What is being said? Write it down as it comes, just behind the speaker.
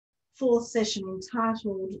fourth session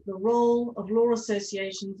entitled The Role of Law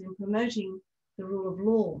Associations in Promoting the Rule of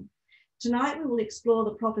Law. Tonight we will explore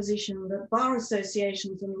the proposition that bar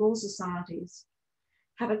associations and law societies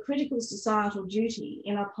have a critical societal duty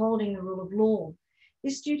in upholding the rule of law.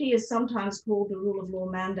 This duty is sometimes called the rule of law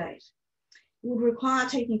mandate. It would require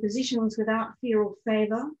taking positions without fear or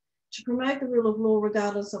favour to promote the rule of law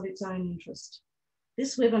regardless of its own interest.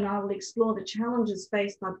 This webinar will explore the challenges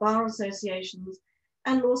faced by bar associations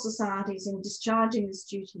and law societies in discharging this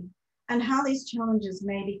duty and how these challenges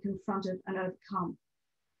may be confronted and overcome.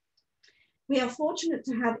 We are fortunate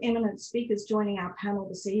to have eminent speakers joining our panel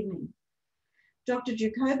this evening. Dr.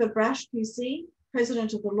 Jacoba Brash, QC,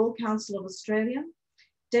 President of the Law Council of Australia,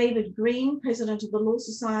 David Green, President of the Law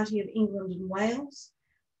Society of England and Wales,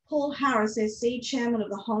 Paul Harris, SC, Chairman of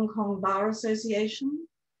the Hong Kong Bar Association,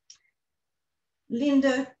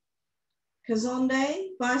 Linda Kazonde,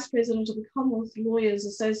 Vice President of the Commonwealth Lawyers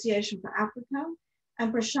Association for Africa,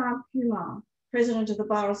 and Prashant Kumar, President of the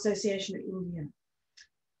Bar Association of India.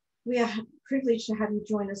 We are privileged to have you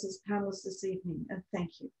join us as panelists this evening, and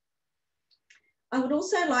thank you. I would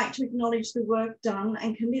also like to acknowledge the work done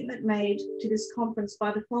and commitment made to this conference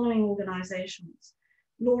by the following organisations: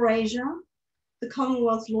 Law Asia, the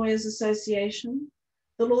Commonwealth Lawyers Association,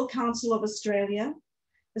 the Law Council of Australia,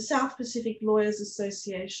 the South Pacific Lawyers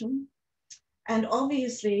Association, and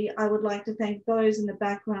obviously I would like to thank those in the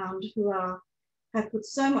background who have put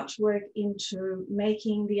so much work into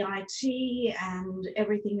making the IT and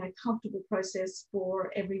everything a comfortable process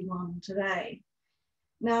for everyone today.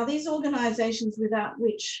 Now, these organisations without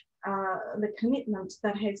which the commitment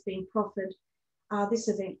that has been proffered, this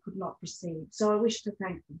event could not proceed. So I wish to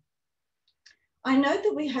thank them. I note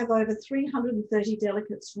that we have over 330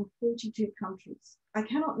 delegates from 42 countries. I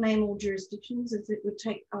cannot name all jurisdictions as it would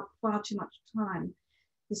take up far too much time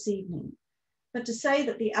this evening, but to say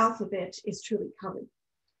that the alphabet is truly covered.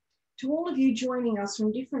 To all of you joining us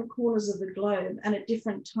from different corners of the globe and at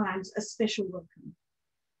different times, a special welcome.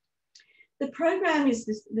 The program is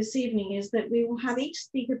this evening is that we will have each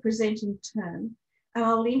speaker present in turn, and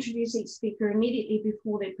I will introduce each speaker immediately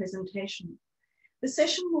before their presentation. The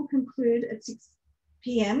session will conclude at 6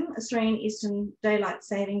 p.m. Australian Eastern Daylight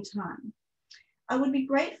Saving Time. I would be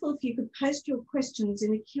grateful if you could post your questions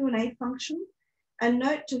in the Q&A function and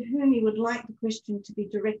note to whom you would like the question to be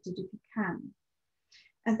directed if you can.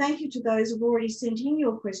 And thank you to those who've already sent in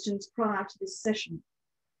your questions prior to this session.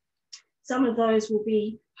 Some of those will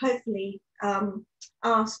be hopefully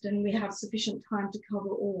asked and we have sufficient time to cover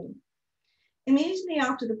all. Immediately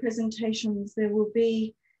after the presentations, there will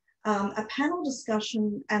be a panel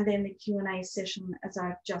discussion and then the Q&A session as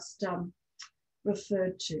I've just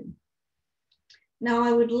referred to. Now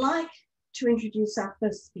I would like to introduce our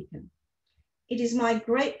first speaker. It is my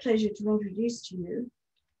great pleasure to introduce to you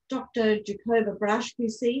Dr. Jacoba Brash,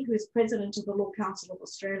 QC, who is President of the Law Council of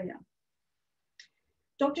Australia.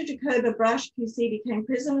 Dr. Jacoba Brash, QC, became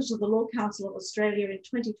President of the Law Council of Australia in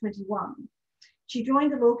 2021. She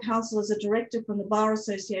joined the Law Council as a Director from the Bar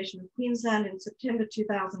Association of Queensland in September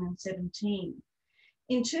 2017.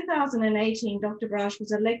 In 2018, Dr. Brash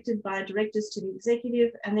was elected by directors to the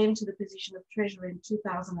Executive and then to the position of Treasurer in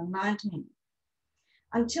 2019.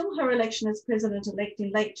 Until her election as President-elect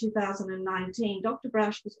in late 2019, Dr.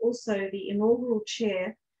 Brash was also the inaugural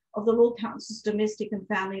Chair of the Law Council's Domestic and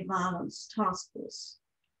Family Violence Task Force,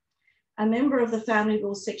 a member of the Family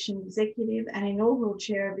Law Section Executive and inaugural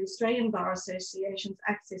Chair of the Australian Bar Association's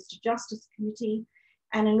Access to Justice Committee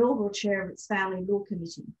and inaugural Chair of its Family Law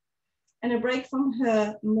Committee. And a break from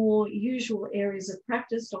her more usual areas of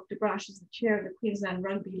practice, Dr. Brash is the Chair of the Queensland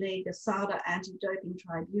Rugby League ASADA Anti-Doping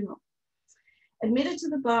Tribunal. Admitted to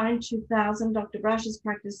the bar in 2000, Dr. Brash's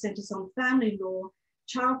practice centres on family law,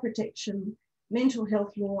 child protection, mental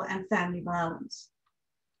health law, and family violence.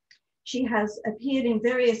 She has appeared in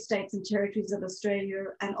various states and territories of Australia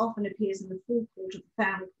and often appears in the full court of the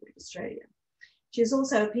Family Court of Australia. She has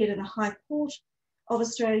also appeared in the High Court of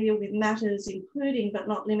Australia with matters including but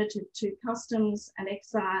not limited to customs and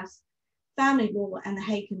excise, family law, and the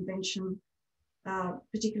Hague Convention,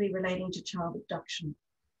 particularly relating to child abduction.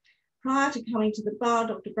 Prior to coming to the bar,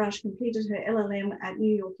 Dr. Brash completed her LLM at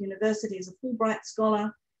New York University as a Fulbright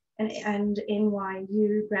Scholar and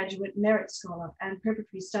NYU Graduate Merit Scholar and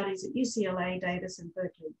preparatory studies at UCLA, Davis, and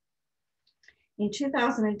Berkeley. In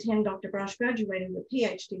 2010, Dr. Brash graduated with a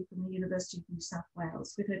PhD from the University of New South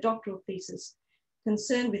Wales with her doctoral thesis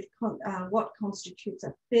concerned with what constitutes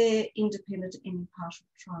a fair, independent, and impartial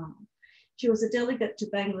trial. She was a delegate to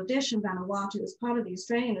Bangladesh and Vanuatu as part of the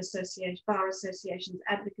Australian Bar Association's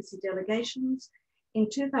advocacy delegations in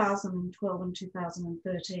 2012 and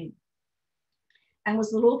 2013. and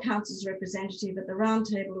was the Law Council's representative at the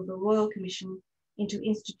roundtable of the Royal Commission into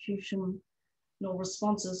Institutional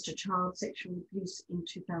Responses to Child Sexual Abuse in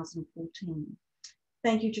 2014.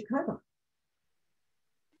 Thank you, Jacoba.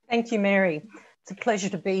 Thank you, Mary. It's a pleasure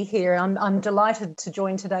to be here. I'm delighted to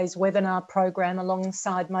join today's webinar program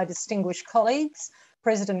alongside my distinguished colleagues,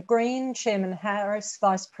 President Green, Chairman Harris,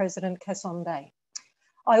 Vice President Kasonde.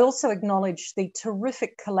 I also acknowledge the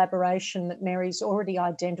terrific collaboration that Mary's already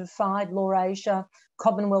identified, Law Asia,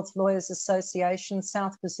 Commonwealth Lawyers Association,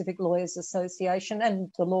 South Pacific Lawyers Association,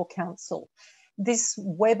 and the Law Council. This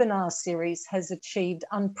webinar series has achieved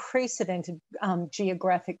unprecedented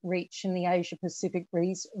geographic reach in the Asia-Pacific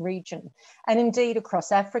region, and indeed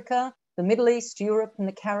across Africa, the Middle East, Europe, and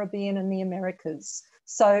the Caribbean and the Americas.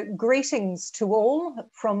 So greetings to all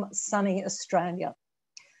from sunny Australia.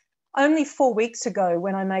 Only 4 weeks ago,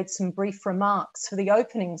 when I made some brief remarks for the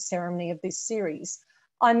opening ceremony of this series,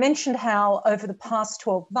 I mentioned how over the past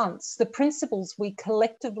 12 months, the principles we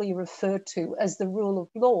collectively refer to as the rule of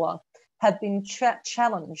law have been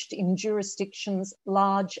challenged in jurisdictions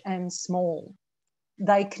large and small.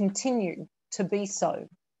 They continue to be so.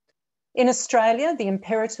 In Australia, the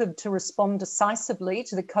imperative to respond decisively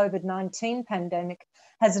to the COVID-19 pandemic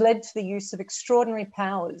has led to the use of extraordinary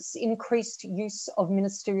powers, increased use of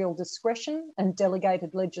ministerial discretion and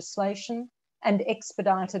delegated legislation, and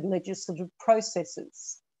expedited legislative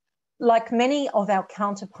processes. Like many of our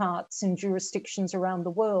counterparts in jurisdictions around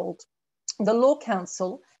the world, the Law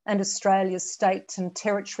Council and Australia's state and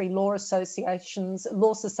territory law associations,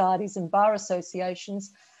 law societies and bar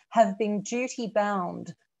associations have been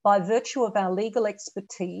duty-bound by virtue of our legal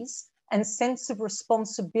expertise and sense of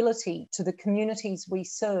responsibility to the communities we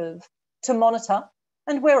serve to monitor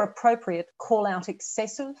and, where appropriate, call out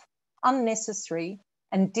excessive, unnecessary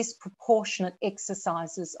and disproportionate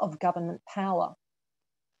exercises of government power.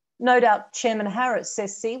 No doubt Chairman Harris,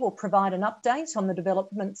 SC, will provide an update on the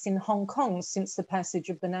developments in Hong Kong since the passage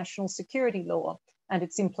of the National Security Law and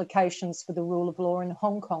its implications for the rule of law in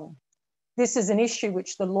Hong Kong. This is an issue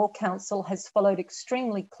which the Law Council has followed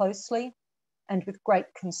extremely closely and with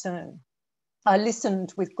great concern. I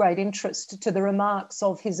listened with great interest to the remarks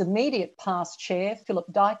of his immediate past chair, Philip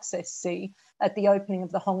Dykes, SC, at the opening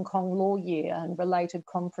of the Hong Kong Law Year and related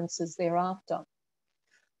conferences thereafter.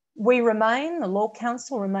 The Law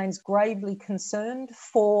Council remains gravely concerned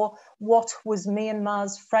for what was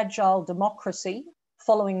Myanmar's fragile democracy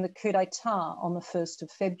following the coup d'etat on the 1st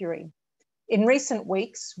of February. In recent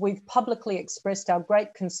weeks, we've publicly expressed our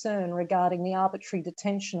great concern regarding the arbitrary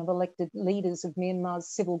detention of elected leaders of Myanmar's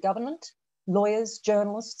civil government, lawyers,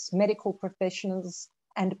 journalists, medical professionals,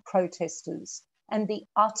 and protesters, and the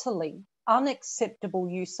utterly unacceptable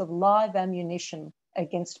use of live ammunition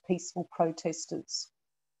against peaceful protesters.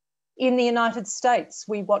 In the United States,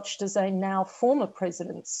 we watched as a now former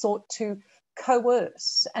president sought to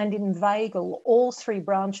coerce and inveigle all three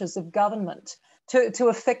branches of government to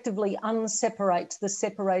effectively unseparate the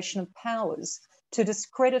separation of powers, to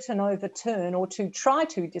discredit and overturn, or to try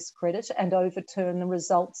to discredit and overturn the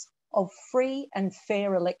results of free and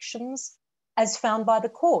fair elections as found by the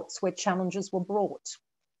courts where challenges were brought.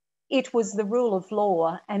 It was the rule of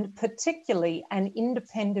law, and particularly an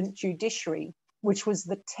independent judiciary, which was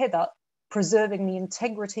the tether preserving the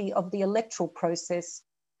integrity of the electoral process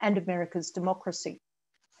and America's democracy.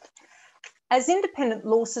 As independent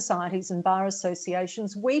law societies and bar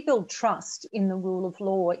associations, we build trust in the rule of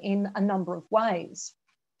law in a number of ways.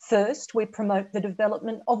 First, we promote the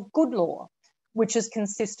development of good law, which is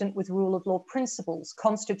consistent with rule of law principles,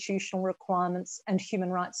 constitutional requirements, and human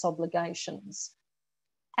rights obligations.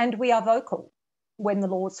 And we are vocal when the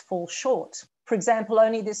laws fall short. For example,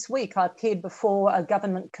 only this week I appeared before a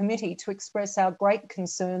government committee to express our great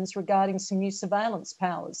concerns regarding some new surveillance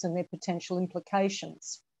powers and their potential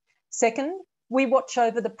implications. Second, we watch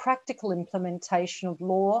over the practical implementation of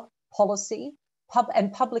law, policy,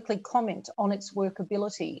 and publicly comment on its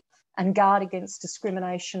workability and guard against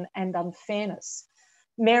discrimination and unfairness.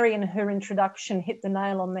 Mary, in her introduction, hit the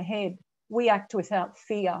nail on the head. We act without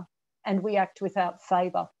fear and we act without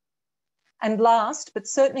favour. And last, but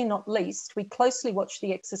certainly not least, we closely watch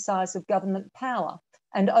the exercise of government power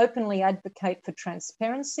and openly advocate for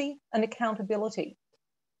transparency and accountability.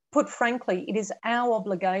 Put frankly, it is our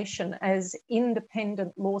obligation as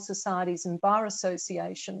independent law societies and bar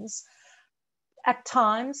associations at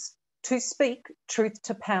times to speak truth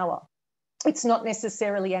to power. It's not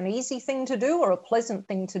necessarily an easy thing to do or a pleasant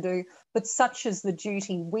thing to do, but such is the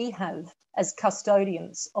duty we have as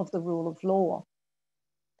custodians of the rule of law.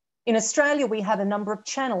 In Australia, we have a number of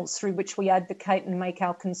channels through which we advocate and make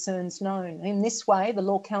our concerns known. In this way, the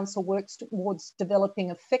Law Council works towards developing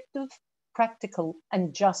effective practical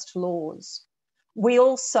and just laws. We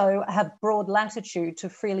also have broad latitude to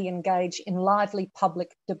freely engage in lively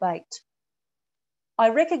public debate. I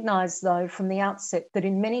recognise, though, from the outset that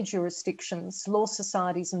in many jurisdictions, law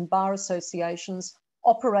societies and bar associations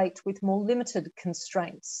operate with more limited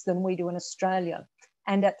constraints than we do in Australia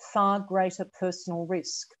and at far greater personal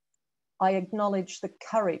risk. I acknowledge the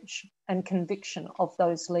courage and conviction of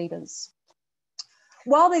those leaders.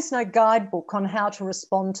 While there's no guidebook on how to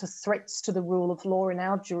respond to threats to the rule of law in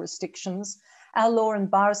our jurisdictions, our law and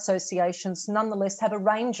bar associations nonetheless have a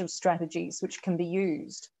range of strategies which can be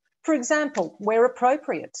used. For example, where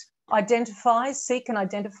appropriate, seek and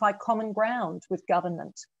identify common ground with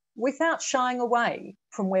government without shying away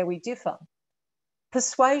from where we differ.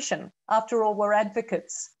 Persuasion, after all, we're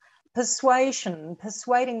advocates.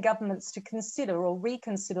 Persuading governments to consider or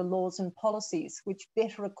reconsider laws and policies which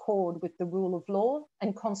better accord with the rule of law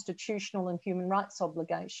and constitutional and human rights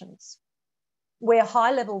obligations. Where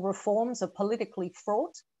high-level reforms are politically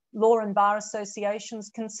fraught, law and bar associations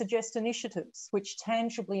can suggest initiatives which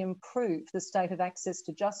tangibly improve the state of access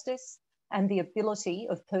to justice and the ability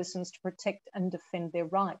of persons to protect and defend their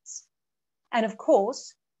rights. And of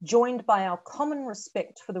course, joined by our common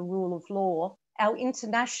respect for the rule of law, our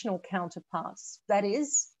international counterparts, that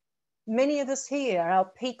is, many of us here, our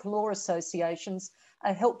peak law associations,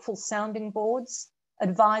 are helpful sounding boards,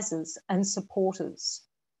 advisors and supporters.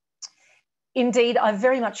 Indeed, I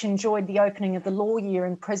very much enjoyed the opening of the law year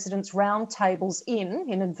and President's roundtables in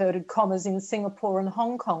inverted commas, in Singapore and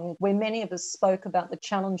Hong Kong, where many of us spoke about the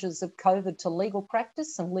challenges of COVID to legal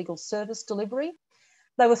practice and legal service delivery.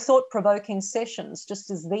 They were thought-provoking sessions, just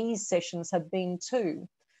as these sessions have been too.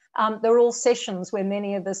 They're all sessions where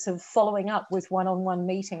many of us are following up with one-on-one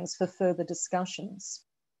meetings for further discussions.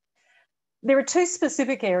 There are two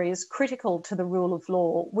specific areas critical to the rule of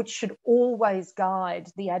law, which should always guide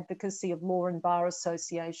the advocacy of law and bar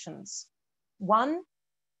associations. One,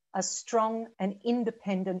 a strong and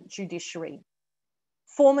independent judiciary.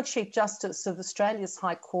 Former Chief Justice of Australia's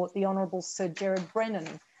High Court, the Honourable Sir Gerard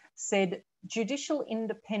Brennan, said, "Judicial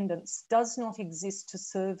independence does not exist to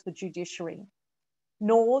serve the judiciary,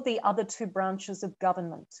 nor the other two branches of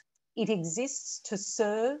government. It exists to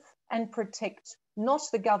serve and protect not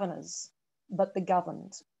the governors, but the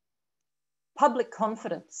governed." Public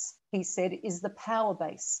confidence, he said, is the power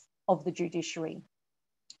base of the judiciary.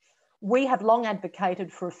 We have long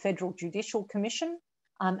advocated for a federal judicial commission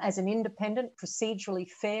as an independent, procedurally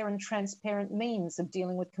fair and transparent means of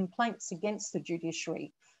dealing with complaints against the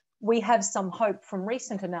judiciary. We have some hope from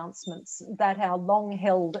recent announcements that our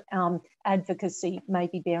long-held advocacy may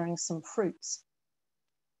be bearing some fruits.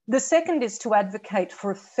 The second is to advocate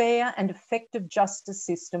for a fair and effective justice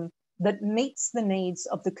system that meets the needs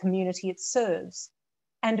of the community it serves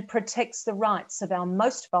and protects the rights of our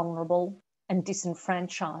most vulnerable and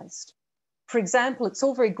disenfranchised. For example, it's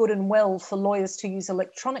all very good and well for lawyers to use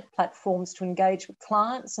electronic platforms to engage with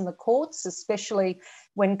clients and the courts, especially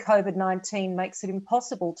when COVID-19 makes it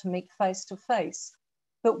impossible to meet face-to-face.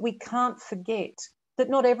 But we can't forget that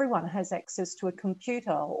not everyone has access to a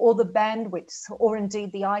computer or the bandwidth or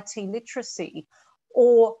indeed the IT literacy,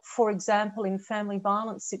 or, for example, in family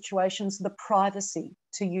violence situations, the privacy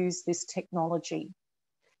to use this technology.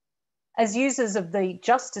 As users of the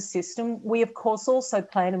justice system, we of course also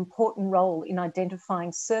play an important role in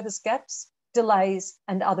identifying service gaps, delays,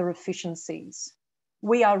 and other efficiencies.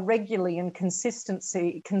 We are regularly and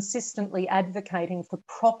consistently advocating for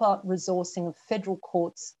proper resourcing of federal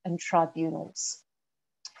courts and tribunals.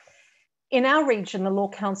 In our region, the Law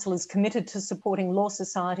Council is committed to supporting law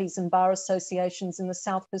societies and bar associations in the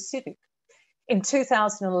South Pacific. In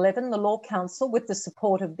 2011, the Law Council, with the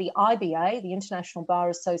support of the IBA, the International Bar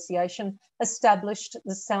Association, established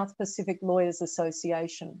the South Pacific Lawyers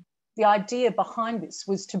Association. The idea behind this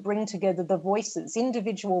was to bring together the voices,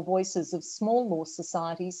 individual voices of small law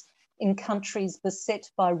societies in countries beset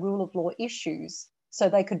by rule of law issues, so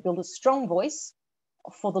they could build a strong voice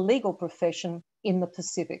for the legal profession in the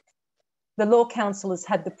Pacific. The Law Council has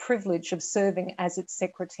had the privilege of serving as its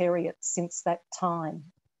secretariat since that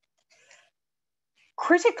time.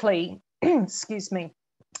 Critically, in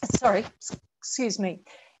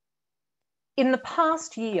the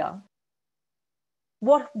past year,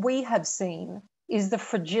 what we have seen is the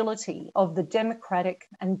fragility of the democratic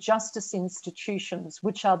and justice institutions,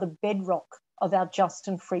 which are the bedrock of our just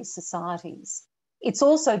and free societies. It's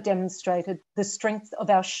also demonstrated the strength of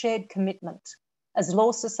our shared commitment as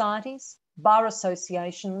law societies, bar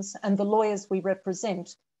associations, and the lawyers we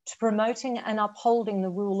represent to promoting and upholding the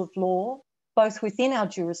rule of law, both within our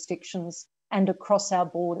jurisdictions and across our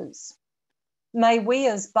borders. May we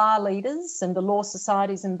as bar leaders and the law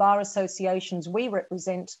societies and bar associations we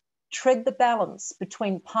represent tread the balance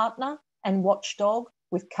between partner and watchdog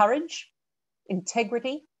with courage,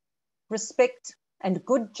 integrity, respect and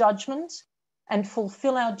good judgment, and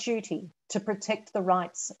fulfil our duty to protect the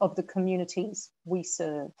rights of the communities we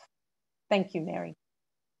serve. Thank you, Mary.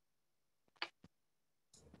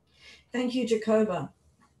 Thank you, Jacoba.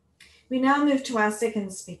 We now move to our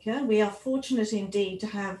second speaker. We are fortunate indeed to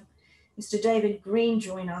have Mr. David Green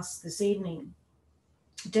join us this evening.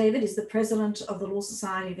 David is the President of the Law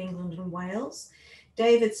Society of England and Wales.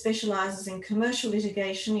 David specialises in commercial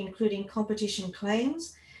litigation, including competition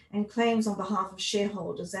claims and claims on behalf of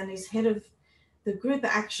shareholders, and is head of the Group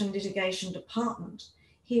Action Litigation Department.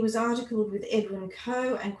 He was articled with Edwin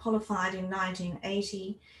Coe and qualified in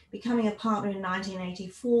 1980, becoming a partner in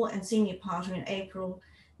 1984 and senior partner in April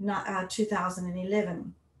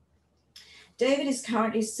 2011. David is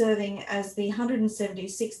currently serving as the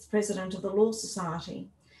 176th President of the Law Society,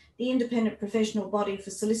 the independent professional body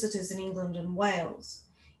for solicitors in England and Wales.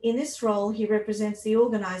 In this role, he represents the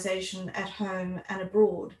organisation at home and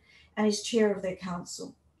abroad and is chair of their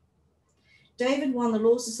council. David won the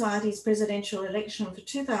Law Society's presidential election for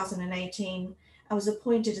 2018 and was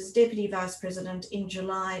appointed as Deputy Vice President in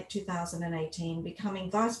July 2018,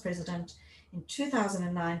 becoming Vice President in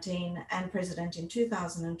 2019 and President in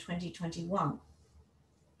 2020-21.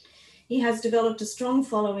 He has developed a strong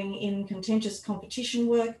following in contentious competition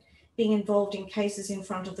work, being involved in cases in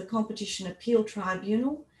front of the Competition Appeal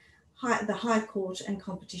Tribunal, the High Court and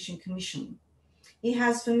Competition Commission. He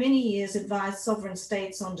has for many years advised sovereign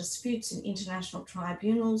states on disputes in international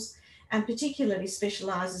tribunals and particularly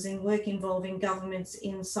specialises in work involving governments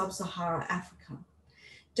in sub-Saharan Africa.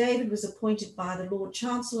 David was appointed by the Lord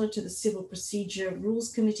Chancellor to the Civil Procedure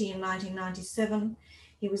Rules Committee in 1997.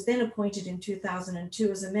 He was then appointed in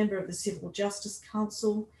 2002 as a member of the Civil Justice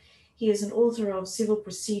Council. He is an author of Civil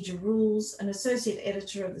Procedure Rules, an associate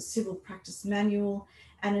editor of the Civil Practice Manual,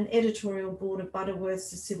 and an editorial board of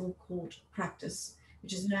Butterworth's Civil Court Practice,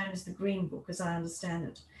 which is known as the Green Book, as I understand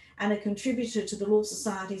it, and a contributor to the Law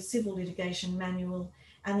Society's Civil Litigation Manual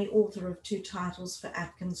and the author of 2 titles for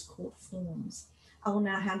Atkins Court Forms. I will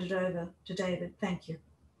now hand it over to David. Thank you.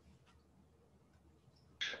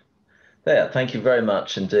 Thank you very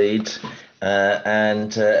much indeed,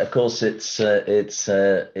 of course it's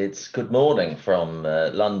good morning from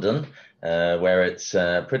London, where it's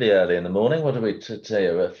pretty early in the morning. What are we to tell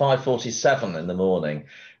you? 5:47 in the morning,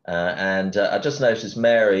 I just noticed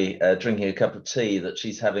Mary drinking a cup of tea, that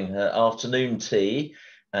she's having her afternoon tea,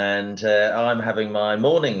 and I'm having my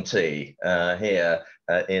morning tea here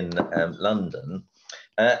in London.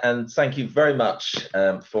 And thank you very much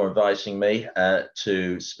for inviting me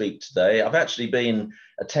to speak today. I've actually been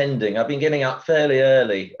I've been getting up fairly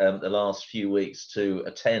early the last few weeks to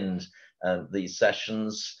attend these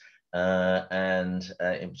sessions, and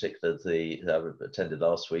in particular I've attended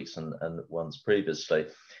last week's and ones previously.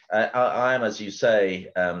 I am, as you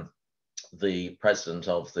say, the President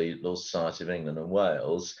of the Law Society of England and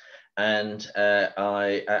Wales, and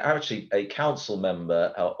I'm actually a council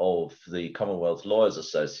member of the Commonwealth Lawyers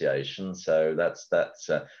Association, so that's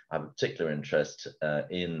I have a particular interest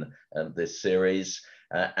in this series,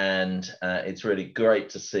 and it's really great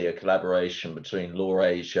to see a collaboration between Law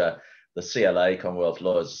Asia, the CLA, Commonwealth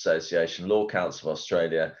Lawyers Association, Law Council of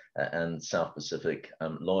Australia, and South Pacific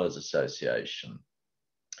Lawyers Association.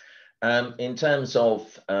 In terms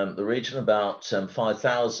of the region, about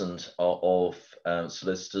 5,000 of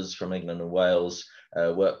solicitors from England and Wales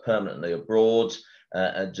work permanently abroad,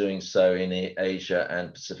 and doing so in the Asia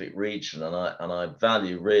and Pacific region. And I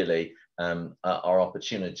value really our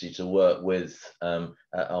opportunity to work with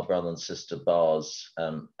our brother and sister bars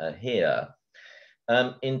here.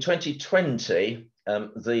 In 2020,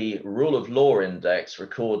 the Rule of Law Index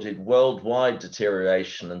recorded worldwide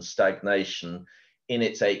deterioration and stagnation in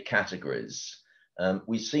its 8 categories.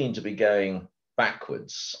 We seem to be going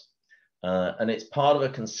backwards. And it's part of a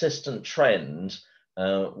consistent trend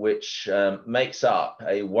which makes up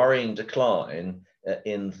a worrying decline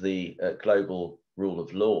in the global rule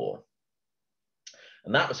of law.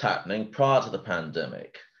 And that was happening prior to the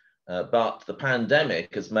pandemic. But the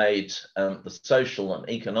pandemic has made the social and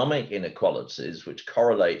economic inequalities which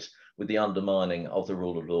correlate with the undermining of the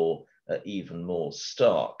rule of law even more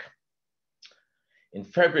stark. In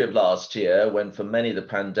February of last year, when for many the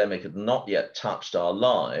pandemic had not yet touched our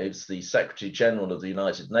lives, the Secretary General of the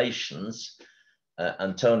United Nations,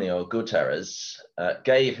 Antonio Guterres,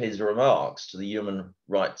 gave his remarks to the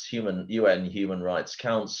UN Human Rights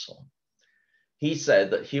Council. He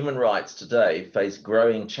said that human rights today face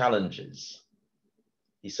growing challenges.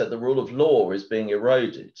 He said the rule of law is being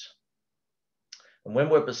eroded. And when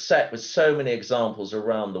we're beset with so many examples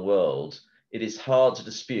around the world, it is hard to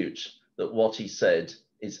dispute that what he said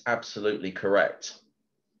is absolutely correct.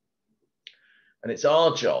 And it's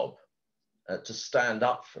our job to stand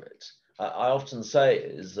up for it. I often say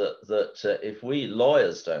is that if we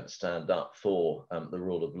lawyers don't stand up for the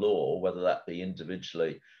rule of law, whether that be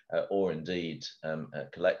individually or indeed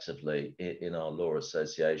collectively in our law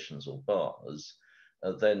associations or bars,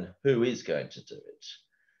 then who is going to do it?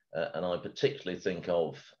 And I particularly think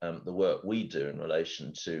of the work we do in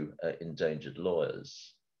relation to endangered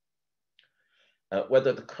lawyers.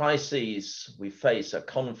 Whether the crises we face are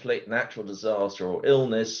conflict, natural disaster, or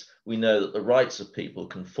illness, we know that the rights of people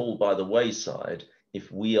can fall by the wayside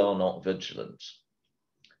if we are not vigilant.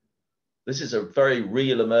 This is a very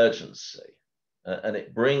real emergency, and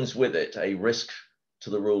it brings with it a risk to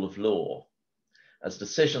the rule of law, as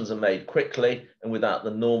decisions are made quickly and without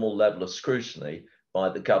the normal level of scrutiny by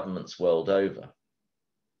the governments world over.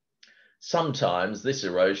 Sometimes this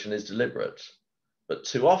erosion is deliberate, but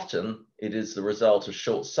too often it is the result of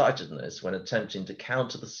short-sightedness when attempting to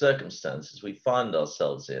counter the circumstances we find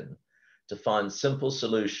ourselves in to find simple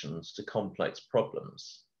solutions to complex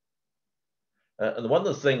problems. And one of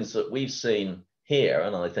the things that we've seen here,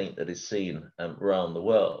 and I think that is seen around the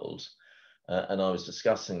world, and I was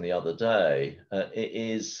discussing the other day,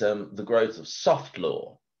 is the growth of soft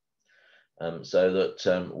law. So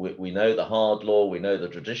that we know the hard law, we know the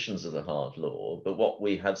traditions of the hard law, but what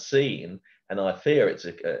we have seen, and I fear it's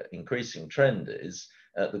an increasing trend, is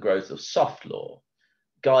the growth of soft law,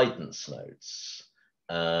 guidance notes,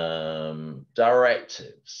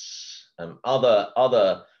 directives,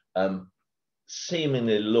 other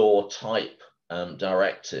seemingly law type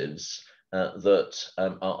directives that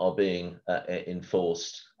are being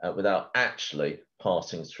enforced without actually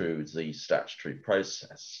passing through the statutory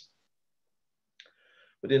process.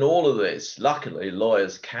 But in all of this, luckily,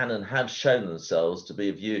 lawyers can and have shown themselves to be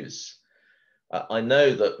of use. I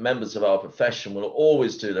know that members of our profession will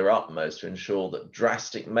always do their utmost to ensure that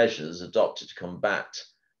drastic measures adopted to combat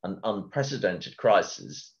an unprecedented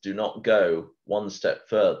crisis do not go one step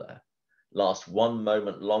further, last one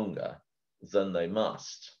moment longer than they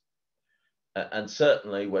must. And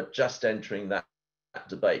certainly we're just entering that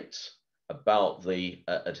debate about the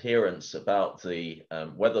adherence, about the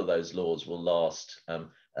whether those laws will last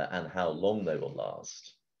and how long they will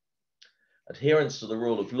last. Adherence to the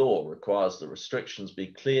rule of law requires that restrictions be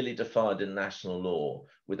clearly defined in national law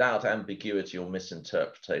without ambiguity or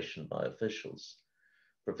misinterpretation by officials,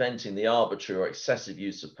 preventing the arbitrary or excessive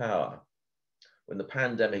use of power. When the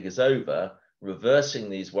pandemic is over, reversing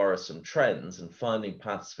these worrisome trends and finding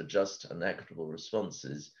paths for just and equitable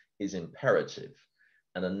responses is imperative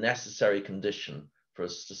and a necessary condition for a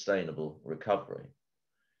sustainable recovery.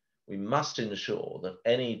 We must ensure that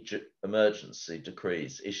any emergency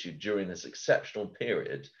decrees issued during this exceptional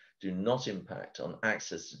period do not impact on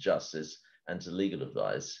access to justice and to legal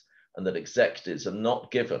advice, and that executives are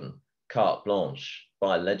not given carte blanche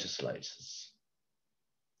by legislators.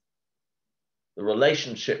 The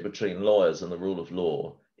relationship between lawyers and the rule of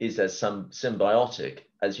law is as symbiotic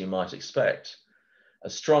as you might expect. A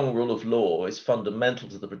strong rule of law is fundamental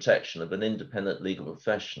to the protection of an independent legal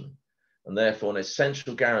profession, and therefore an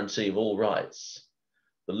essential guarantee of all rights.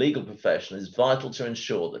 The legal profession is vital to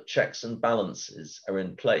ensure that checks and balances are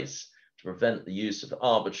in place to prevent the use of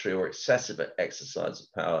arbitrary or excessive exercise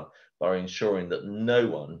of power by ensuring that no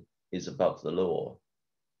one is above the law.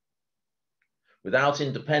 Without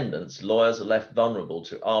independence, lawyers are left vulnerable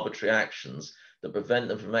to arbitrary actions that prevent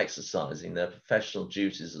them from exercising their professional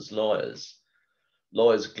duties as lawyers.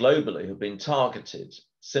 Lawyers globally have been targeted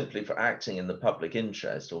simply for acting in the public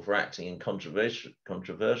interest or for acting in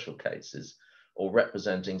controversial cases or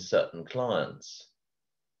representing certain clients.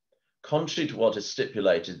 Contrary to what is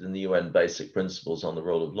stipulated in the UN Basic Principles on the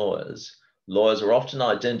Role of Lawyers, lawyers are often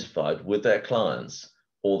identified with their clients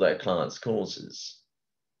or their clients' causes.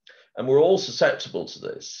 And we're all susceptible to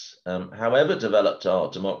this. However developed our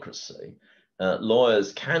democracy,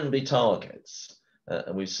 lawyers can be targets.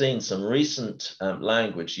 And we've seen some recent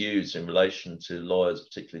language used in relation to lawyers,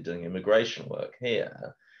 particularly doing immigration work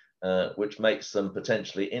here, which makes them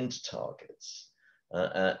potentially into targets.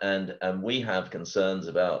 And we have concerns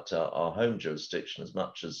about our home jurisdiction as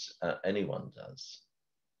much as anyone does.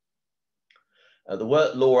 The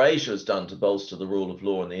work Law Asia has done to bolster the rule of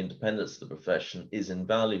law and the independence of the profession is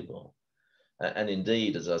invaluable. And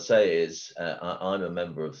indeed, as I say, I'm a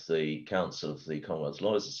member of the Council of the Commonwealth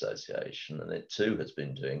Lawyers Association, and it too has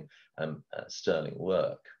been doing sterling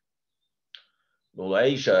work. Well,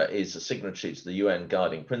 Asia is a signatory to the UN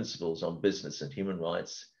Guiding Principles on Business and Human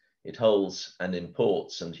Rights. It holds an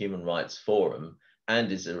Imports and Human Rights Forum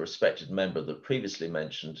and is a respected member of the previously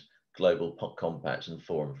mentioned Global Compact and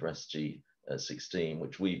Forum for SG16,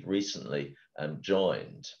 which we've recently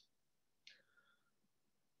joined.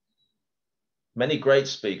 Many great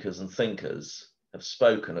speakers and thinkers have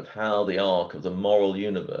spoken of how the arc of the moral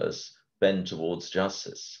universe bends towards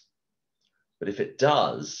justice. But if it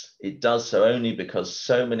does so only because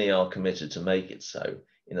so many are committed to make it so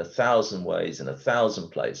in 1,000 ways, in 1,000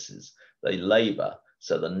 places. They labor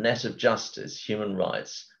so the net of justice, human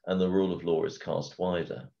rights, and the rule of law is cast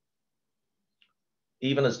wider.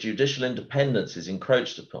 Even as judicial independence is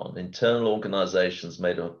encroached upon, internal organizations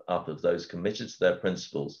made up of those committed to their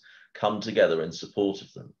principles come together in support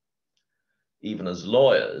of them. Even as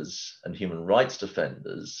lawyers and human rights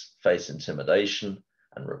defenders face intimidation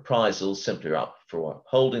and reprisals simply for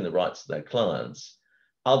upholding the rights of their clients,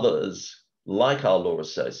 others, like our law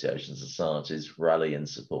association societies, rally in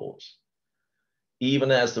support.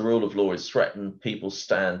 Even as the rule of law is threatened, people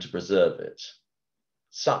stand to preserve it.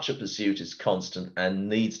 Such a pursuit is constant and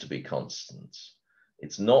needs to be constant.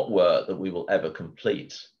 It's not work that we will ever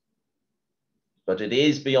complete, but it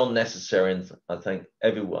is beyond necessary, and I thank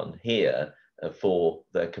everyone here for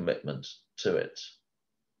their commitment to it.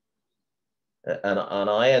 And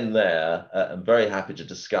I end there. I'm very happy to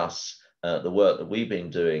discuss the work that we've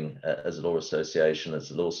been doing as a law association,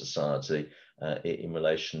 as a law society, in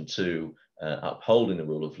relation to upholding the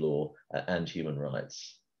rule of law and human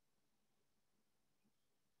rights.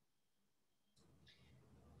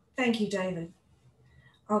 Thank you, David.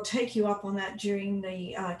 I'll take you up on that during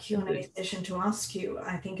the Q&A session to ask you,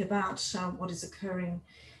 I think, about what is occurring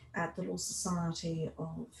at the Law Society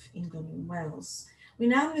of England and Wales. We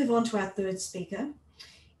now move on to our third speaker.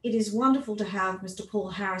 It is wonderful to have Mr. Paul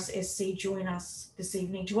Harris, SC, join us this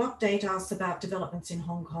evening to update us about developments in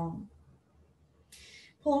Hong Kong.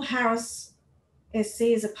 Paul Harris, SC,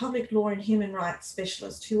 is a public law and human rights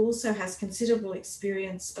specialist who also has considerable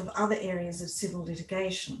experience of other areas of civil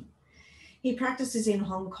litigation. He practices in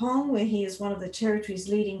Hong Kong, where he is one of the territory's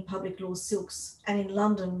leading public law silks, and in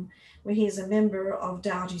London, where he is a member of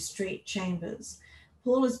Doughty Street Chambers.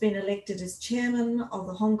 Paul has been elected as chairman of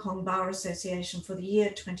the Hong Kong Bar Association for the year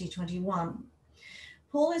 2021.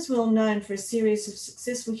 Paul is well known for a series of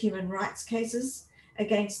successful human rights cases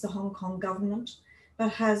against the Hong Kong government,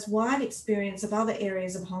 but has wide experience of other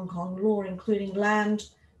areas of Hong Kong law, including land,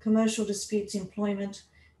 commercial disputes, employment,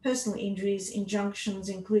 personal injuries, injunctions,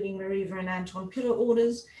 including Mariva and Anton Pillar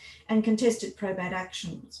orders, and contested probate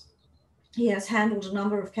actions. He has handled a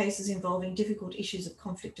number of cases involving difficult issues of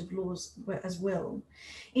conflict of laws as well.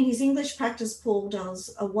 In his English practice, Paul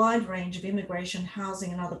does a wide range of immigration,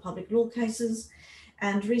 housing, and other public law cases,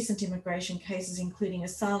 and recent immigration cases, including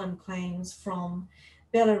asylum claims from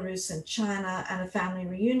Belarus and China, and a family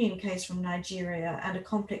reunion case from Nigeria, and a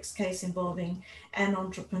complex case involving an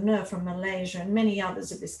entrepreneur from Malaysia, and many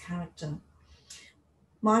others of this character.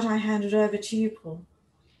 Might I hand it over to you, Paul?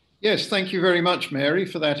 Yes, thank you very much, Mary,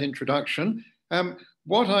 for that introduction.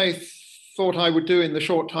 What I thought I would do in the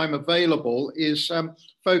short time available is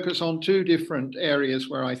focus on two different areas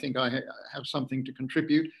where I think I have something to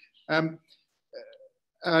contribute.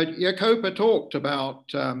 Jacopa talked about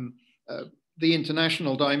the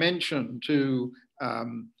international dimension to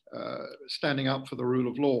standing up for the rule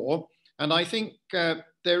of law. And I think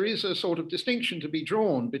there is a sort of distinction to be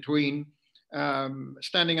drawn between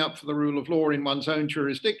standing up for the rule of law in one's own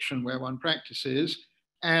jurisdiction where one practices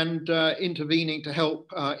and intervening to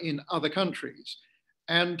help in other countries.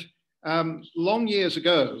 And long years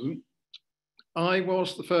ago, I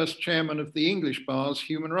was the first chairman of the English Bar's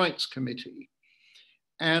Human Rights Committee.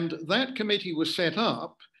 And that committee was set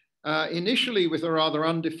up initially with a rather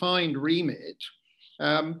undefined remit,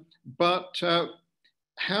 but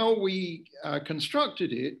how we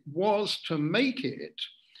constructed it was to make it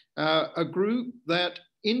a group that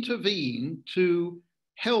intervened to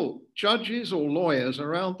help judges or lawyers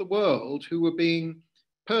around the world who were being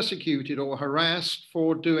persecuted or harassed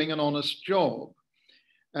for doing an honest job.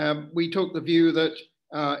 We took the view that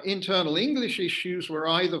internal English issues were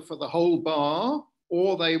either for the whole bar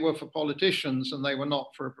or they were for politicians and they were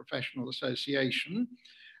not for a professional association.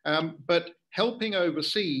 But helping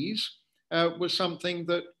overseas was something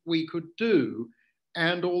that we could do.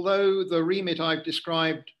 And although the remit I've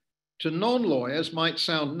described to non-lawyers might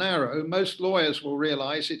sound narrow, most lawyers will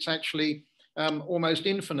realize it's actually almost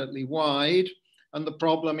infinitely wide. And the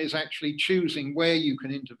problem is actually choosing where you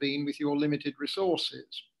can intervene with your limited resources.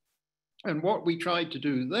 And what we tried to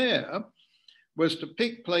do there was to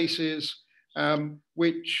pick places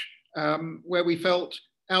which where we felt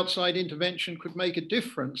outside intervention could make a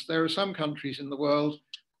difference. There are some countries in the world,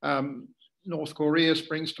 North Korea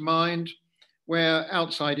springs to mind, where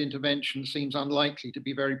outside intervention seems unlikely to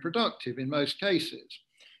be very productive in most cases.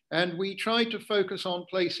 And we tried to focus on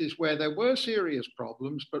places where there were serious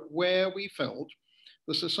problems, but where we felt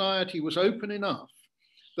the society was open enough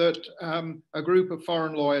that a group of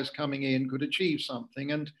foreign lawyers coming in could achieve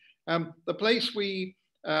something. And the place we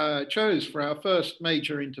chose for our first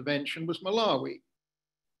major intervention was Malawi,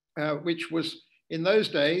 which was in those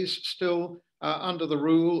days still under the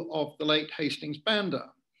rule of the late Hastings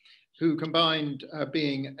Banda, who combined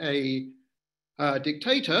being a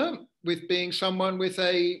dictator with being someone with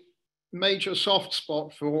a major soft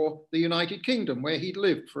spot for the United Kingdom, where he'd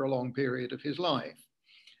lived for a long period of his life.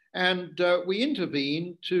 And we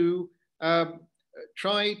intervened to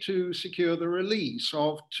try to secure the release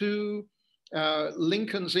of two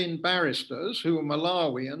Lincoln's Inn barristers who were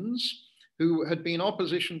Malawians, who had been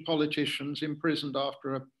opposition politicians imprisoned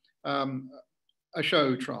after a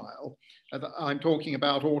show trial. I'm talking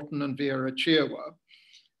about Orton and Vera Chirwa.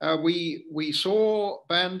 We saw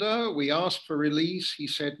Banda, we asked for release, he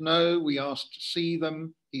said no, we asked to see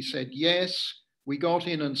them, he said yes, we got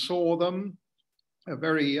in and saw them, a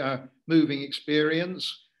very moving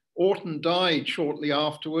experience. Orton died shortly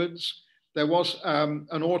afterwards. There was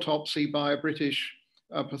an autopsy by a British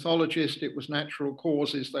pathologist. It was natural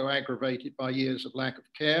causes, though aggravated by years of lack of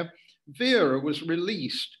care. Vera was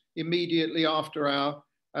released immediately after our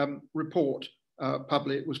report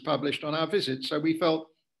was published on our visit. So we felt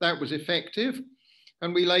that was effective.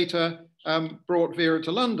 And we later brought Vera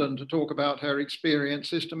to London to talk about her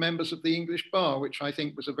experiences to members of the English bar, which I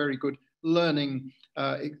think was a very good learning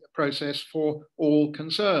process for all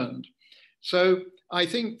concerned. So I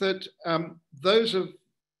think that those of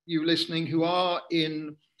you listening who are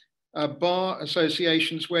in bar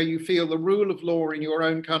associations where you feel the rule of law in your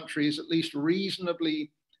own country is at least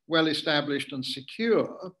reasonably well established and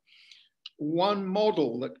secure, one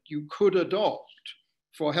model that you could adopt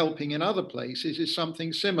for helping in other places is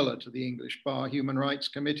something similar to the English Bar Human Rights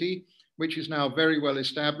Committee, which is now very well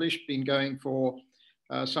established, been going for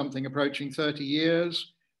something approaching 30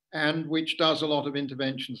 years, and which does a lot of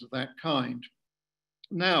interventions of that kind.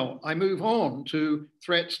 Now, I move on to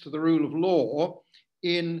threats to the rule of law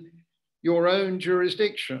in your own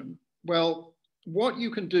jurisdiction. Well, what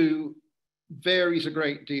you can do varies a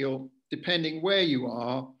great deal depending where you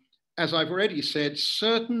are. As I've already said,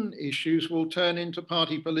 certain issues will turn into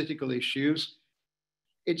party political issues.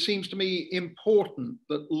 It seems to me important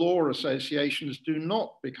that law associations do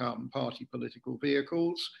not become party political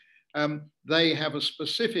vehicles. They have a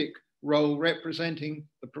specific role representing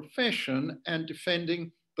the profession and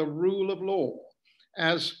defending the rule of law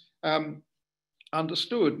as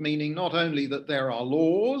understood, meaning not only that there are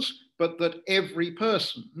laws, but that every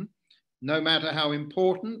person, no matter how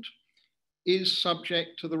important, is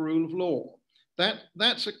subject to the rule of law.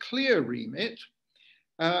 That's a clear remit.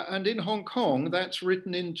 And in Hong Kong, that's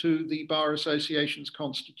written into the Bar Association's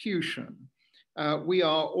constitution. We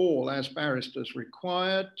are all, as barristers,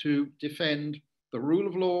 required to defend the rule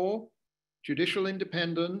of law, judicial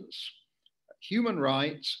independence, human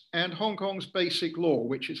rights, and Hong Kong's basic law,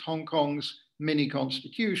 which is Hong Kong's mini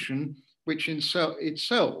constitution, which in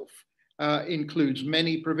itself includes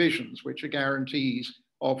many provisions which are guarantees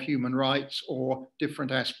of human rights or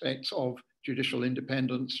different aspects of judicial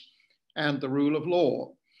independence and the rule of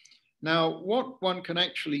law. Now, what one can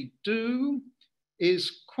actually do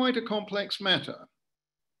is quite a complex matter.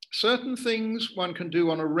 Certain things one can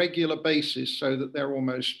do on a regular basis so that they're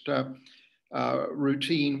almost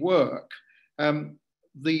routine work.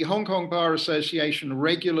 The Hong Kong Bar Association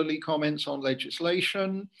regularly comments on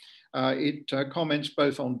legislation. It comments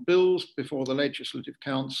both on bills before the Legislative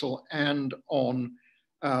Council and on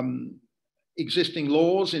existing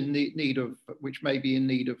laws in need of, which may be in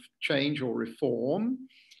need of change or reform.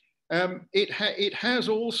 It has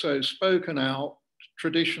also spoken out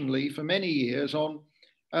traditionally for many years on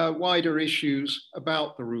wider issues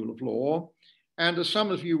about the rule of law. And as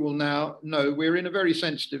some of you will now know, we're in a very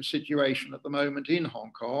sensitive situation at the moment in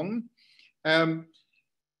Hong Kong.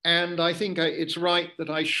 And I think it's right that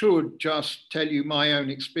I should just tell you my own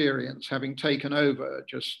experience, having taken over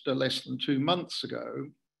just less than 2 months ago.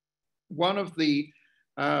 One of the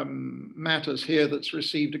matters here that's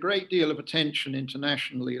received a great deal of attention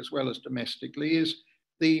internationally as well as domestically is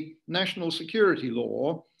the national security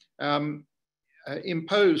law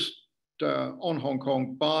imposed on Hong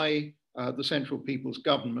Kong by the Central People's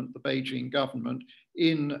Government, the Beijing government,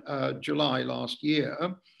 in July last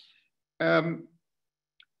year.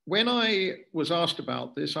 When I was asked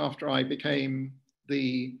about this after I became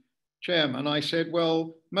the chairman, I said,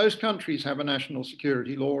 well, most countries have a national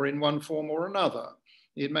security law in one form or another.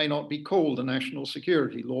 It may not be called a national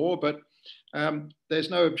security law, but there's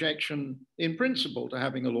no objection in principle to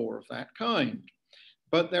having a law of that kind.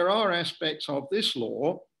 But there are aspects of this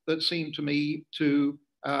law that seem to me to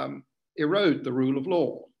erode the rule of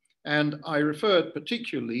law. And I referred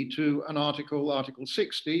particularly to an article, Article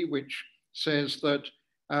 60, which says that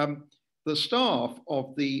the staff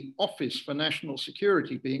of the Office for National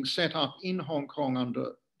Security being set up in Hong Kong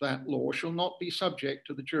under that law shall not be subject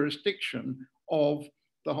to the jurisdiction of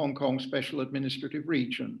the Hong Kong Special Administrative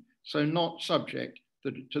Region, so not subject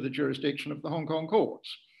to the jurisdiction of the Hong Kong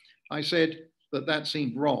courts. I said that that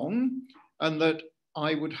seemed wrong and that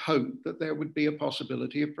I would hope that there would be a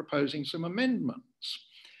possibility of proposing some amendments.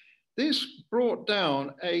 This brought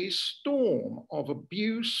down a storm of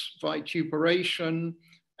abuse, vituperation,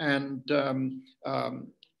 and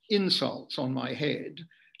insults on my head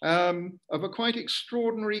of a quite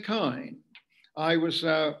extraordinary kind. I was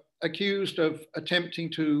accused of attempting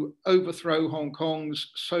to overthrow Hong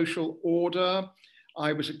Kong's social order.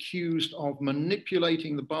 I was accused of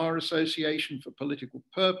manipulating the Bar Association for political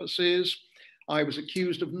purposes. I was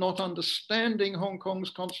accused of not understanding Hong Kong's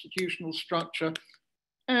constitutional structure,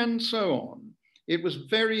 and so on. It was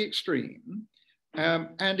very extreme.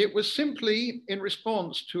 And it was simply in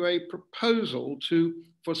response to a proposal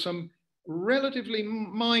for some relatively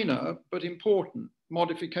minor but important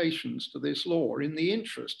modifications to this law in the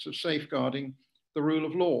interests of safeguarding the rule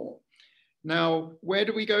of law. Now, where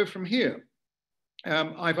do we go from here?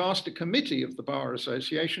 I've asked a committee of the Bar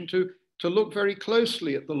Association to look very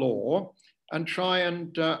closely at the law and try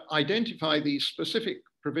and identify these specific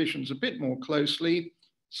provisions a bit more closely,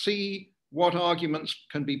 see what arguments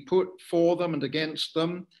can be put for them and against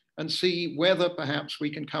them, and see whether perhaps we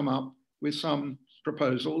can come up with some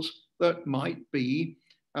proposals that might be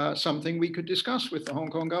something we could discuss with the Hong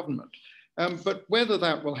Kong government. But whether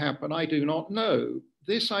that will happen, I do not know.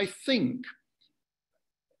 This, I think,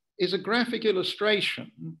 is a graphic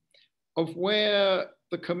illustration of where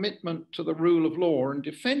the commitment to the rule of law and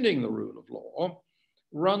defending the rule of law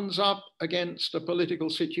runs up against a political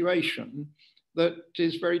situation that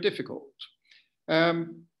is very difficult.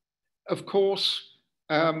 Of course,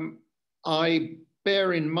 I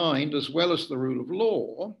bear in mind, as well as the rule of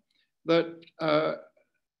law, that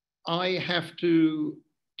I have to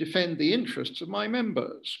defend the interests of my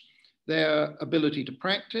members, their ability to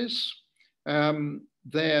practice,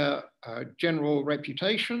 their general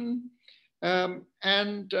reputation.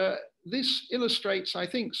 And this illustrates, I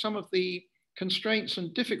think, some of the constraints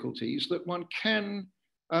and difficulties that one can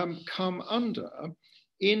come under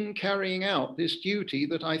in carrying out this duty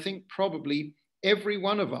that I think probably every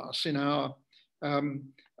one of us in our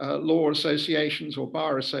law associations or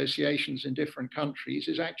bar associations in different countries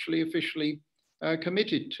is actually officially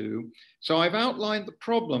committed to. So I've outlined the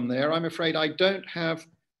problem there. I'm afraid I don't have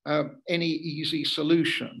any easy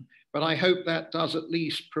solution, but I hope that does at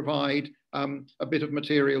least provide a bit of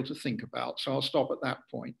material to think about. So I'll stop at that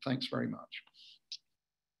point. Thanks very much.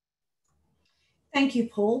 Thank you,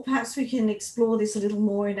 Paul. Perhaps we can explore this a little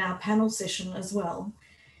more in our panel session as well.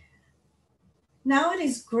 Now it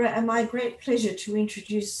is my great pleasure to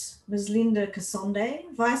introduce Ms. Linda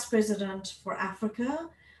Kasonde, Vice President for Africa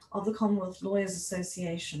of the Commonwealth Lawyers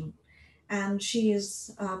Association, and she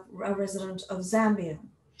is a resident of Zambia.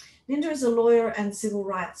 Linda is a lawyer and civil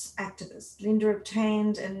rights activist. Linda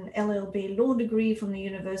obtained an LLB law degree from the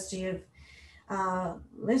University of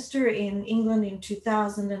Leicester in England in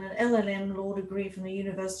 2000 and an LLM law degree from the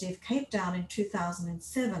University of Cape Town in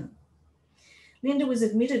 2007. Linda was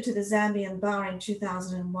admitted to the Zambian bar in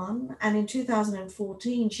 2001, and in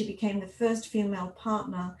 2014 she became the first female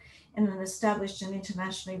partner in an established and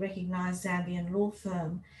internationally recognized Zambian law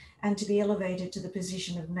firm, and to be elevated to the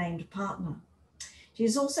position of named partner. She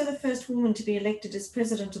is also the first woman to be elected as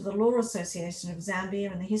president of the Law Association of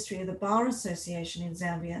Zambia in the history of the Bar Association in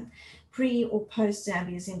Zambia, pre or post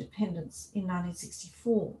Zambia's independence in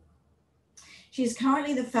 1964. She is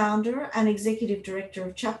currently the founder and executive director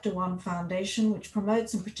of Chapter One Foundation, which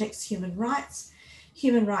promotes and protects human rights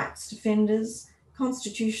defenders,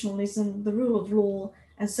 constitutionalism, the rule of law,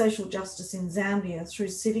 and social justice in Zambia through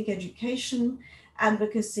civic education,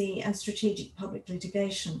 advocacy, and strategic public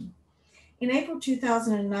litigation. In April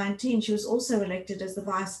 2019, she was also elected as the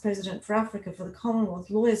Vice President for Africa for the Commonwealth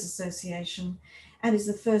Lawyers Association and is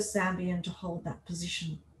the first Zambian to hold that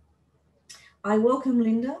position. I welcome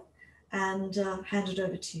Linda and hand it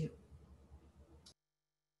over to you.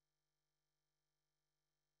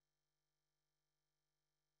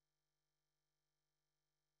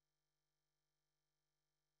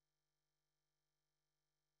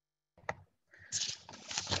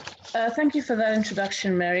 Thank you for that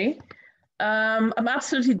introduction, Mary. I'm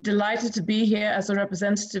absolutely delighted to be here as a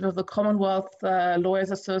representative of the Commonwealth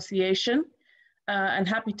Lawyers Association and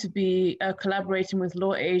happy to be collaborating with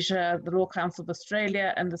Law Asia, the Law Council of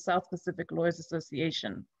Australia, and the South Pacific Lawyers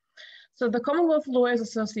Association. So the Commonwealth Lawyers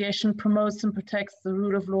Association promotes and protects the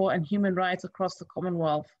rule of law and human rights across the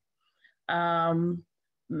Commonwealth,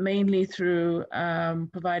 mainly through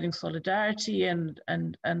providing solidarity and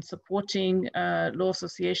supporting law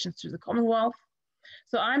associations through the Commonwealth.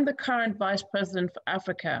 So I'm the current Vice President for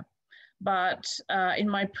Africa, but in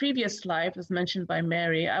my previous life, as mentioned by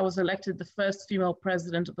Mary, I was elected the first female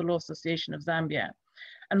president of the Law Association of Zambia.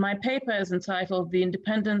 And my paper is entitled The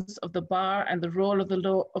Independence of the Bar and the Role of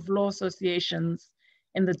the Law Associations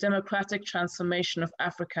in the Democratic Transformation of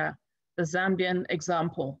Africa, the Zambian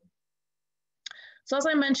Example. So as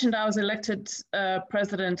I mentioned, I was elected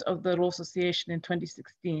president of the Law Association in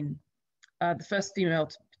 2016, the first female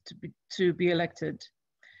to be elected.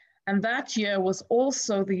 And that year was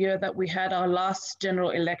also the year that we had our last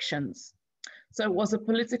general elections. So it was a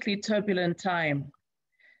politically turbulent time.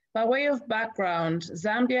 By way of background,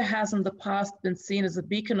 Zambia has in the past been seen as a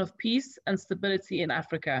beacon of peace and stability in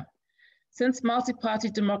Africa. Since multi-party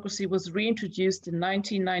democracy was reintroduced in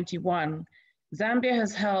 1991, Zambia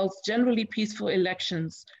has held generally peaceful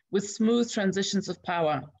elections with smooth transitions of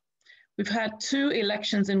power. We've had 2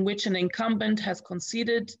 elections in which an incumbent has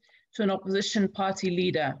conceded to an opposition party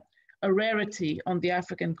leader, a rarity on the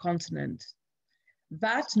African continent.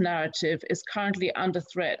 That narrative is currently under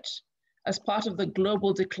threat as part of the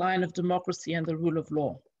global decline of democracy and the rule of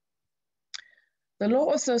law. The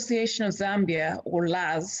Law Association of Zambia, or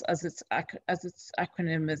LAZ, as its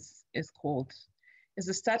acronym is called, is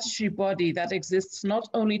a statutory body that exists not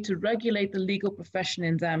only to regulate the legal profession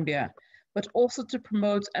in Zambia, but also to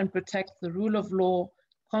promote and protect the rule of law,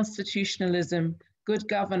 constitutionalism, good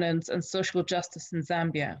governance, and social justice in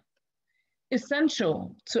Zambia.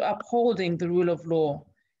 Essential to upholding the rule of law,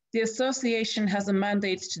 the association has a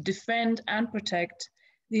mandate to defend and protect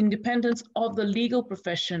the independence of the legal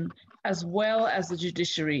profession as well as the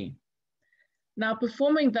judiciary. Now,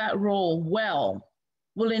 performing that role well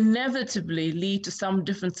will inevitably lead to some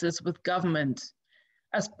differences with government,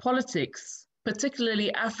 as politics,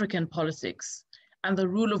 particularly African politics, and the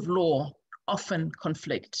rule of law often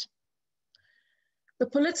conflict. The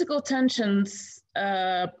political tensions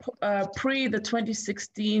pre the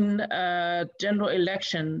 2016 general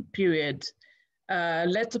election period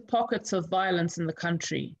led to pockets of violence in the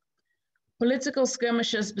country. Political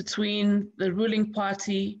skirmishes between the ruling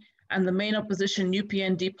party and the main opposition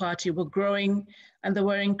UPND party were growing, and there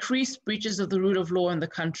were increased breaches of the rule of law in the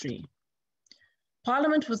country.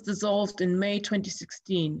 Parliament was dissolved in May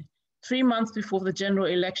 2016, 3 months before the general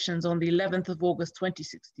elections on the 11th of August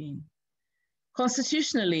 2016.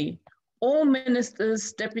 Constitutionally, all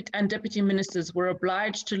ministers and deputy ministers were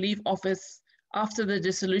obliged to leave office after the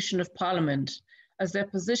dissolution of Parliament, as their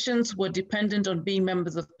positions were dependent on being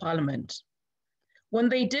members of Parliament. When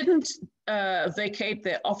they didn't vacate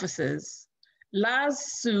their offices,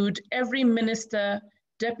 LAZ sued every minister,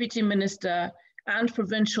 deputy minister, and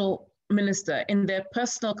provincial minister in their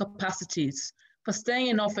personal capacities for staying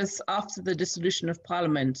in office after the dissolution of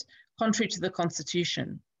Parliament, contrary to the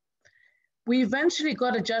Constitution. We eventually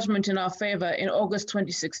got a judgment in our favor in August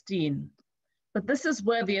 2016, but this is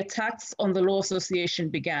where the attacks on the Law Association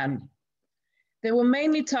began. They were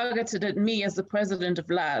mainly targeted at me as the president of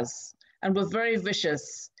LAZ and were very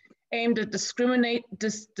vicious, aimed at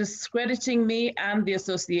discrediting me and the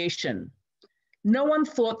association. No one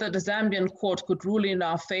thought that a Zambian court could rule in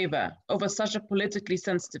our favor over such a politically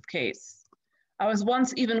sensitive case. I was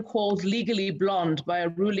once even called legally blonde by a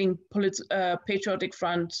ruling Patriotic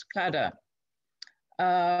Front cadre.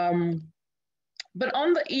 But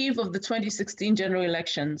on the eve of the 2016 general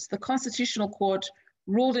elections, the Constitutional Court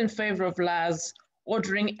ruled in favor of LAZ,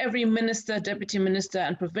 ordering every minister, deputy minister,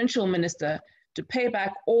 and provincial minister to pay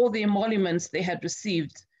back all the emoluments they had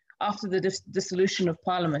received after the dissolution of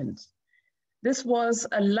Parliament. This was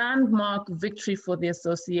a landmark victory for the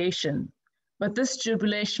association, but this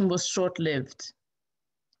jubilation was short-lived.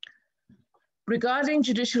 Regarding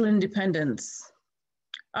judicial independence,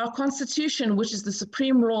 our constitution, which is the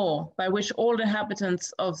supreme law by which all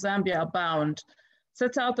inhabitants of Zambia are bound,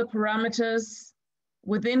 sets out the parameters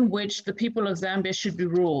within which the people of Zambia should be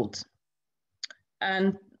ruled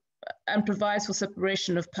and provides for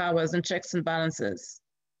separation of powers and checks and balances.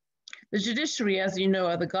 The judiciary, as you know,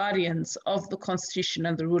 are the guardians of the constitution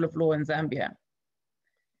and the rule of law in Zambia.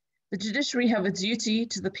 The judiciary have a duty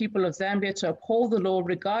to the people of Zambia to uphold the law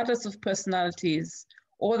regardless of personalities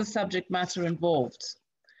or the subject matter involved.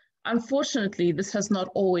 Unfortunately, this has not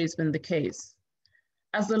always been the case.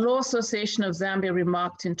 As the Law Association of Zambia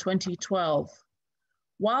remarked in 2012,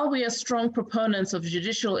 while we are strong proponents of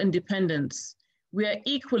judicial independence, we are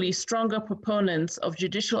equally stronger proponents of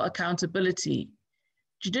judicial accountability.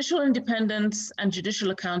 Judicial independence and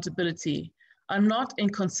judicial accountability are not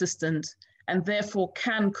inconsistent and therefore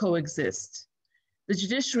can coexist. The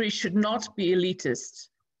judiciary should not be elitist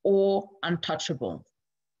or untouchable.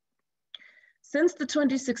 Since the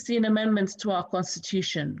 2016 amendments to our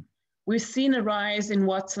constitution, we've seen a rise in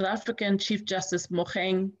what South African Chief Justice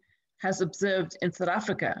Mogoeng has observed in South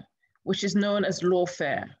Africa, which is known as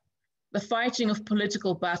lawfare, the fighting of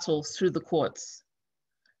political battles through the courts.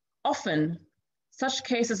 Often, such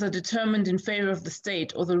cases are determined in favor of the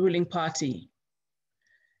state or the ruling party.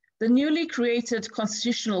 The newly created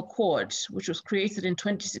Constitutional Court, which was created in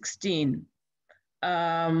 2016,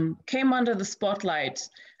 came under the spotlight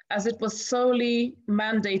as it was solely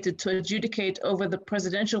mandated to adjudicate over the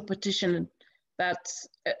presidential petition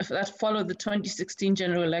that followed the 2016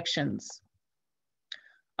 general elections.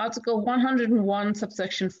 Article 101,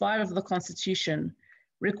 subsection 5 of the Constitution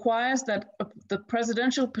requires that the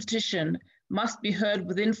presidential petition must be heard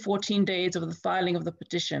within 14 days of the filing of the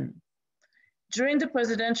petition. During the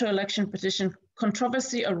presidential election petition,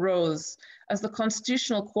 controversy arose as the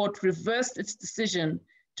Constitutional Court reversed its decision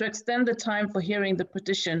to extend the time for hearing the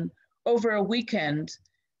petition over a weekend,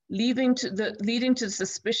 leading to the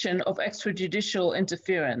suspicion of extrajudicial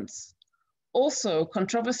interference. Also,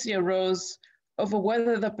 controversy arose over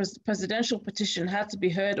whether the presidential petition had to be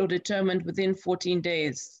heard or determined within 14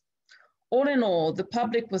 days. All in all, the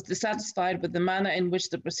public was dissatisfied with the manner in which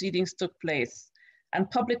the proceedings took place, and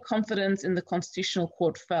public confidence in the Constitutional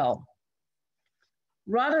Court fell.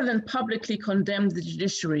 Rather than publicly condemn the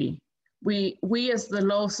judiciary, we as the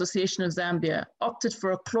Law Association of Zambia opted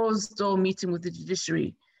for a closed-door meeting with the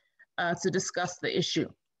judiciary to discuss the issue.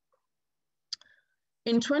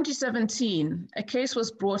 In 2017, a case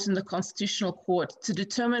was brought in the Constitutional Court to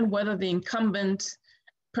determine whether the incumbent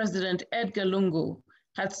President Edgar Lungu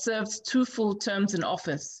had served 2 full terms in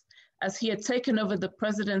office, as he had taken over the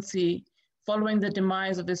presidency following the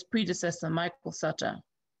demise of his predecessor, Michael Sata.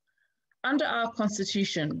 Under our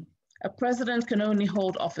constitution, a president can only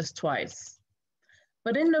hold office twice.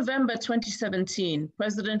 But in November 2017,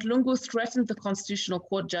 President Lungu threatened the Constitutional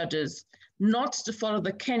Court judges not to follow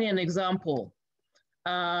the Kenyan example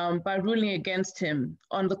by ruling against him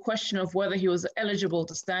on the question of whether he was eligible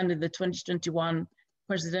to stand in the 2021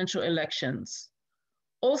 presidential elections.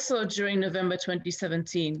 Also during November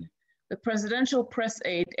 2017, the presidential press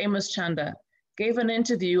aide, Amos Chanda, gave an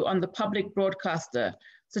interview on the public broadcaster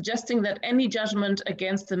suggesting that any judgment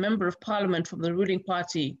against a member of parliament from the ruling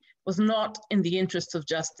party was not in the interest of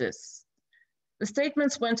justice. The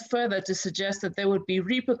statements went further to suggest that there would be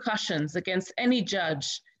repercussions against any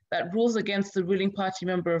judge that rules against the ruling party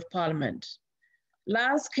member of parliament.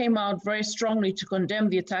 Laz came out very strongly to condemn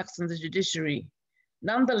the attacks on the judiciary.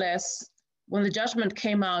 Nonetheless, when the judgment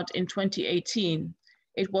came out in 2018,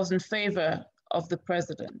 it was in favor of the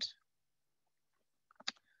president.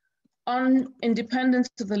 On independence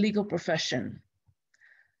of the legal profession,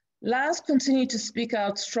 Laz continued to speak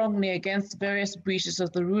out strongly against various breaches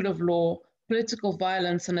of the rule of law, political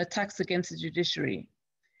violence, and attacks against the judiciary.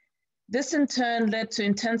 This in turn led to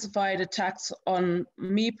intensified attacks on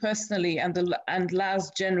me personally and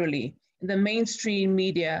Laz generally in the mainstream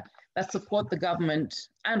media that support the government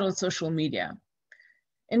and on social media.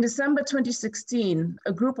 In December 2016,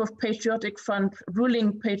 a group of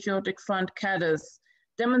ruling Patriotic Front cadres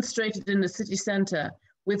demonstrated in the city center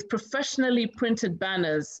with professionally printed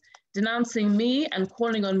banners denouncing me and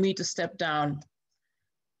calling on me to step down.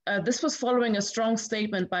 This was following a strong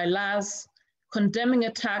statement by Laz condemning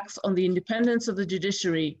attacks on the independence of the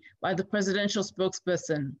judiciary by the presidential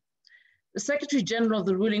spokesperson. The Secretary General of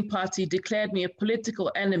the ruling party declared me a political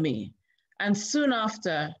enemy, and soon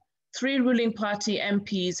after, 3 ruling party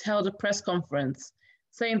MPs held a press conference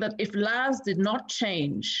saying that if Laz did not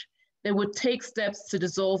change, they would take steps to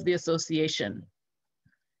dissolve the association.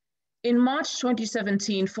 In March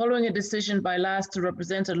 2017, following a decision by Laz to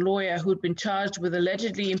represent a lawyer who'd been charged with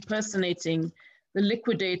allegedly impersonating the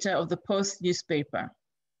liquidator of the Post newspaper,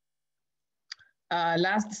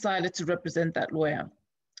 Laz decided to represent that lawyer.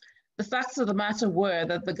 The facts of the matter were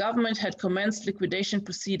that the government had commenced liquidation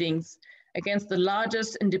proceedings against the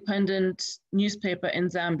largest independent newspaper in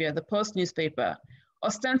Zambia, the Post newspaper,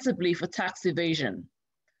 ostensibly for tax evasion.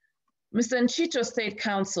 Mr. Nchito State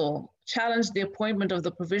Council challenged the appointment of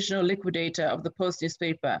the provisional liquidator of the Post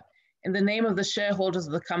newspaper in the name of the shareholders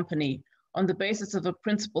of the company on the basis of a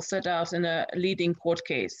principle set out in a leading court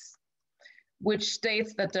case. which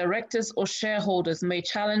states that directors or shareholders may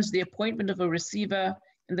challenge the appointment of a receiver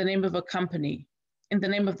in the name of a company,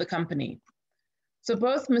 So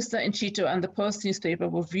both Mr. Ntshito and the Post newspaper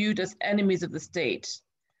were viewed as enemies of the state.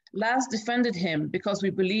 LAS defended him because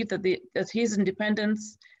we believed that his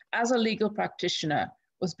independence as a legal practitioner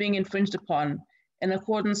was being infringed upon in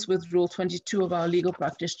accordance with Rule 22 of our legal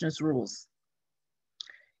practitioners rules.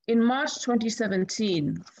 In March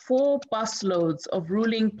 2017, 4 busloads of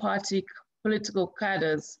ruling party political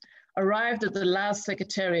cadres arrived at the LAS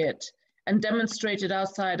secretariat and demonstrated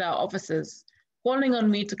outside our offices, calling on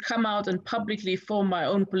me to come out and publicly form my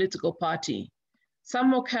own political party.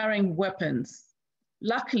 Some were carrying weapons.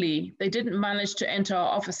 Luckily, they didn't manage to enter our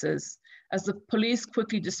offices as the police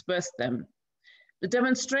quickly dispersed them. The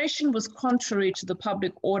demonstration was contrary to the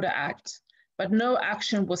Public Order Act, but no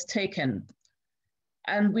action was taken.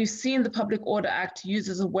 And we've seen the Public Order Act used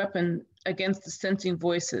as a weapon against dissenting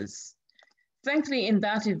voices. Thankfully, in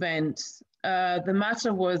that event, the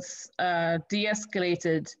matter was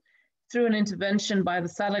de-escalated through an intervention by the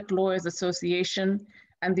SADC Lawyers Association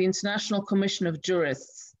and the International Commission of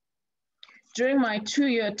Jurists. During my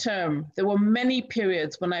 2-year term, there were many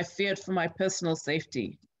periods when I feared for my personal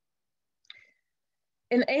safety.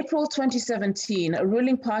 In April 2017, a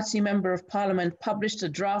ruling party member of parliament published a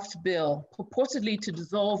draft bill purportedly to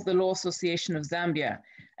dissolve the Law Association of Zambia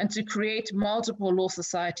and to create multiple law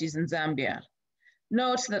societies in Zambia.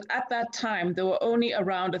 Note that at that time, there were only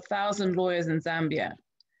around 1,000 lawyers in Zambia,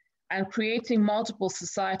 and creating multiple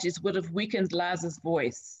societies would have weakened LAS's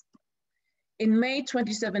voice. In May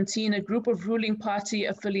 2017, a group of ruling party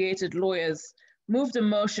affiliated lawyers moved a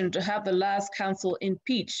motion to have the LAS Council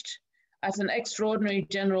impeached at an extraordinary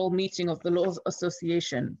general meeting of the Law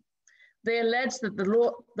Association. They alleged that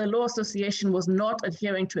the Law Association was not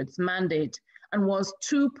adhering to its mandate and was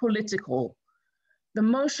too political. The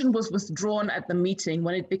motion was withdrawn at the meeting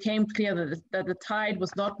when it became clear that the tide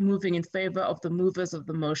was not moving in favor of the movers of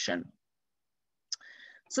the motion.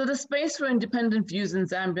 So the space for independent views in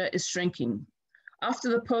Zambia is shrinking. After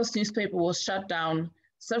the Post newspaper was shut down,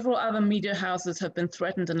 several other media houses have been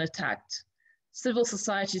threatened and attacked. Civil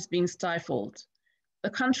society is being stifled. The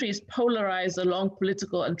country is polarized along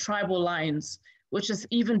political and tribal lines, which has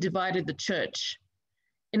even divided the church.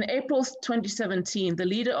 In April 2017, the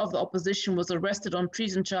leader of the opposition was arrested on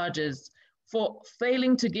treason charges for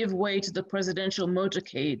failing to give way to the presidential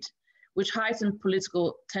motorcade, which heightened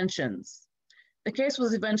political tensions. The case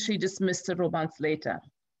was eventually dismissed several months later.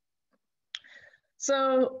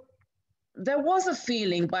 So there was a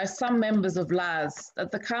feeling by some members of LAS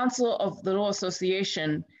that the Council of the Law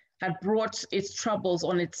Association had brought its troubles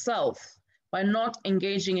on itself by not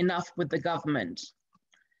engaging enough with the government.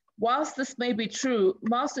 Whilst it may be true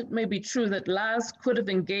that LAS could have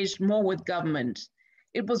engaged more with government,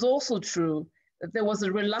 it was also true that there was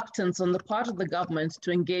a reluctance on the part of the government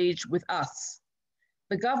to engage with us.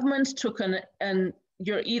 The government took an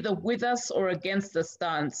you're either with us or against us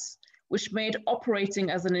stance, which made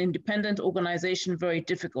operating as an independent organization very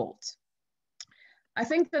difficult. I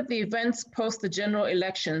think that the events post the general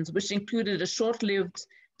elections, which included a short-lived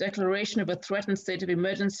declaration of a threatened state of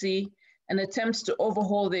emergency, and attempts to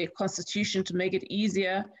overhaul the constitution to make it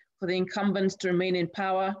easier for the incumbents to remain in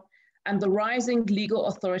power, and the rising legal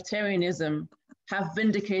authoritarianism have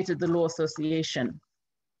vindicated the Law Association.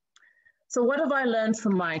 So what have I learned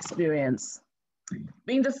from my experience?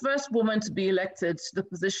 Being the first woman to be elected to the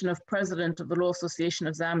position of president of the Law Association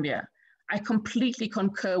of Zambia, I completely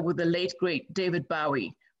concur with the late great David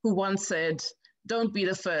Bowie, who once said, "Don't be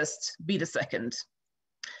the first, be the second."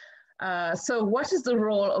 So what is the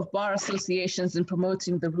role of bar associations in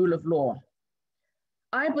promoting the rule of law?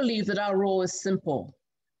 I believe that our role is simple: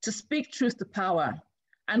 to speak truth to power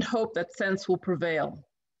and hope that sense will prevail.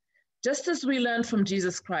 Just as we learned from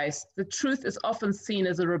Jesus Christ, the truth is often seen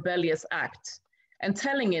as a rebellious act, and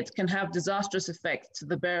telling it can have disastrous effects to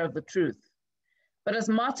the bearer of the truth. But as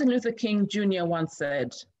Martin Luther King Jr. once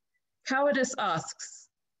said, cowardice asks,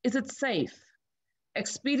 is it safe?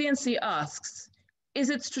 Expediency asks, is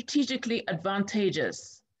it strategically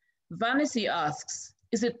advantageous? Vanity asks,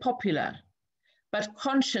 is it popular? But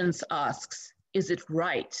conscience asks, is it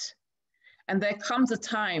right? And there comes a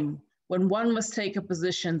time when one must take a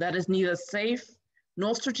position that is neither safe,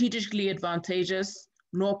 nor strategically advantageous,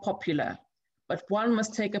 nor popular, but one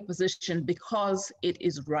must take a position because it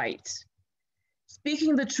is right.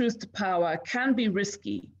 Speaking the truth to power can be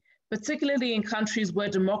risky, particularly in countries where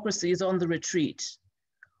democracy is on the retreat.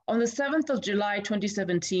 On the 7th of July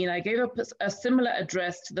 2017, I gave a similar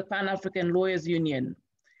address to the Pan-African Lawyers Union.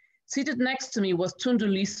 Seated next to me was Tundu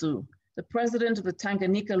Lissu, the president of the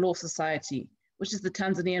Tanganyika Law Society, which is the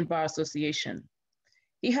Tanzanian Bar Association.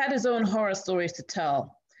 He had his own horror stories to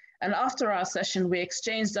tell, and after our session, we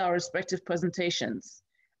exchanged our respective presentations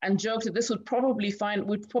and joked that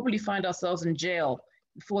we'd probably find ourselves in jail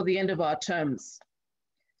before the end of our terms.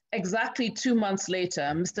 Exactly 2 months later,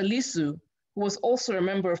 Mr. Lissu, who was also a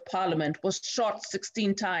member of parliament, was shot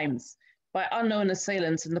 16 times by unknown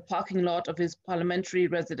assailants in the parking lot of his parliamentary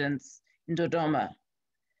residence in Dodoma.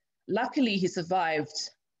 Luckily, he survived,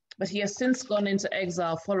 but he has since gone into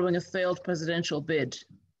exile following a failed presidential bid.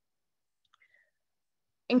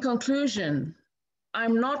 In conclusion,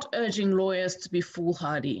 I'm not urging lawyers to be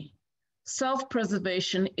foolhardy.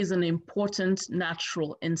 Self-preservation is an important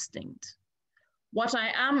natural instinct. What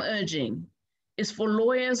I am urging is for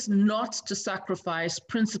lawyers not to sacrifice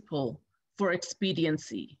principle for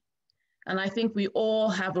expediency. And I think we all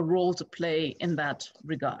have a role to play in that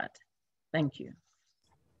regard. Thank you.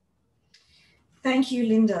 Thank you,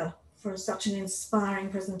 Linda, for such an inspiring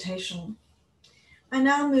presentation. I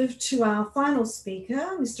now move to our final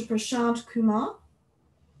speaker, Mr. Prashant Kumar.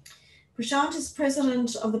 Prashant is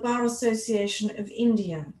president of the Bar Association of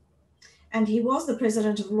India, and he was the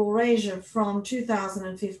president of Laurasia from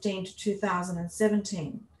 2015 to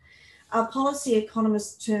 2017. A policy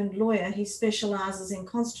economist turned lawyer, he specializes in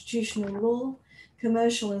constitutional law,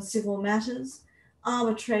 commercial and civil matters,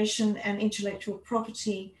 arbitration and intellectual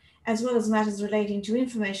property, as well as matters relating to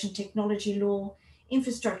information technology law,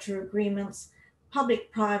 infrastructure agreements,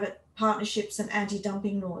 public-private partnerships, and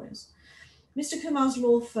anti-dumping laws. Mr. Kumar's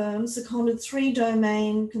law firm seconded 3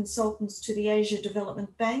 domain consultants to the Asia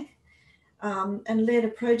Development Bank and led a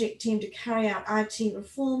project team to carry out IT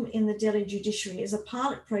reform in the Delhi judiciary as a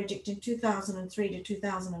pilot project in 2003 to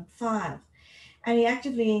 2005. And he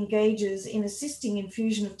actively engages in assisting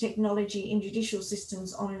infusion of technology in judicial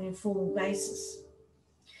systems on an informal basis.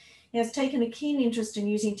 He has taken a keen interest in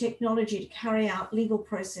using technology to carry out legal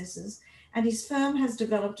processes, and his firm has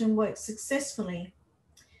developed and worked successfully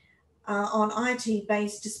on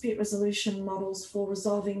IT-based dispute resolution models for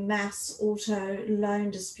resolving mass auto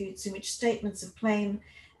loan disputes in which statements of claim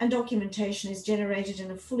and documentation is generated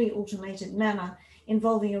in a fully automated manner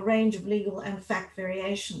involving a range of legal and fact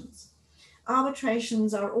variations.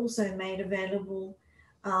 Arbitrations are also made available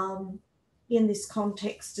in this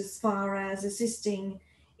context as far as assisting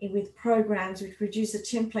with programs which produce a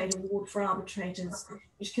template award for arbitrators,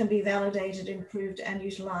 which can be validated, improved, and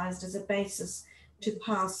utilized as a basis to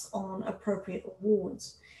pass on appropriate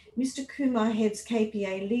awards. Mr. Kumar heads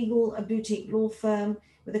KPA Legal, a boutique law firm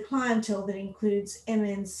with a clientele that includes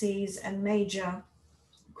MNCs and major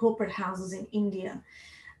corporate houses in India.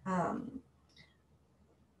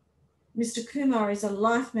 Mr. Kumar is a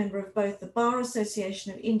life member of both the Bar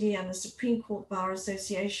Association of India and the Supreme Court Bar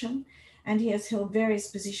Association, and he has held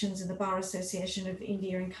various positions in the Bar Association of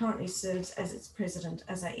India and currently serves as its president,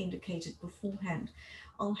 as I indicated beforehand.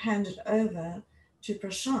 I'll hand it over to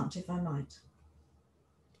Prashant, if I might.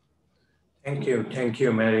 Thank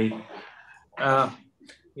you, Mary.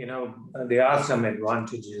 There are some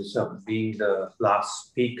advantages of being the last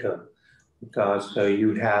speaker because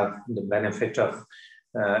you have the benefit of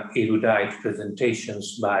erudite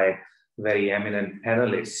presentations by very eminent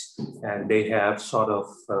panelists, and they have sort of,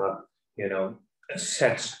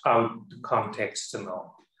 sets out the context and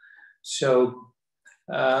all. So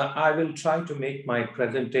I will try to make my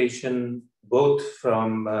presentation both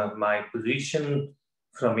from my position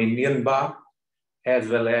from Indian Bar, as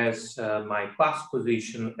well as my past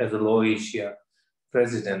position as a Laurasia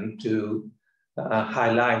president to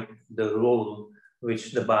highlight the role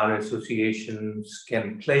which the bar associations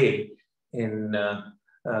can play in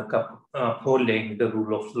upholding the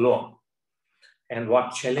rule of law and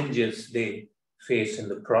what challenges they face in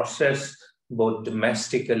the process, both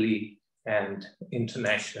domestically and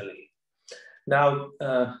internationally. Now,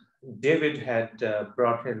 David had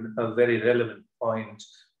brought in a very relevant point,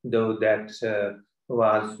 though that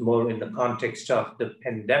was more in the context of the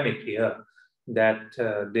pandemic year, that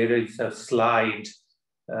there is a slide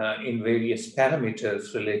in various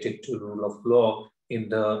parameters related to rule of law in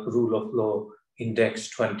the Rule of Law Index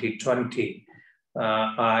 2020.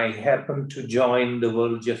 I happened to join the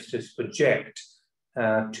World Justice Project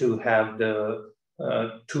to have the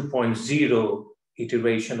 2.0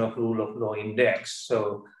 iteration of Rule of Law Index.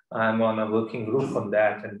 So I'm on a working group on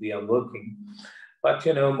that, and we are working. But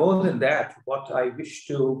more than that, what I wish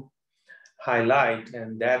to highlight,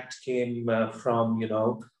 and that came from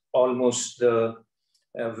almost the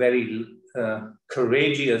very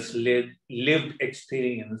courageous lived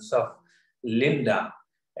experience of Linda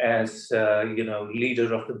as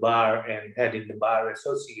leader of the bar and heading the Bar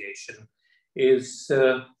Association, is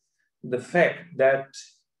the fact that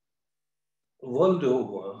world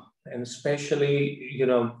over, and especially,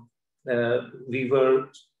 we were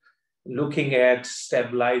looking at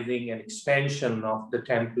stabilizing and expansion of the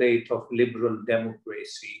template of liberal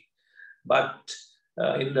democracy. But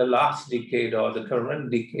in the last decade or the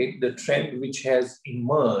current decade, the trend which has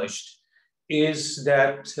emerged is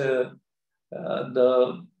that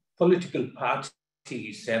the political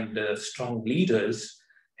parties and the strong leaders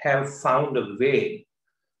have found a way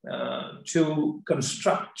to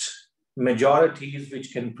construct majorities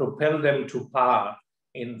which can propel them to power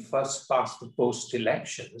in first past the post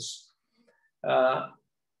elections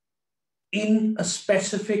in a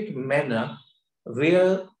specific manner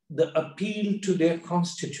where the appeal to their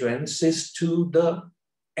constituents is to the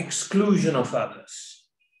exclusion of others.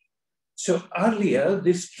 So earlier,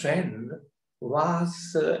 this trend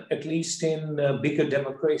was, at least in bigger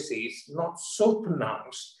democracies, not so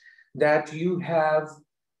pronounced that you have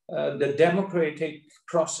the democratic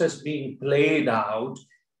process being played out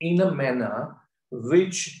in a manner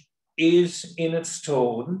which is in its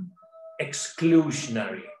tone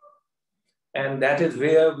exclusionary. And that is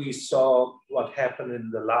where we saw what happened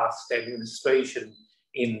in the last administration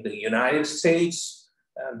in the United States.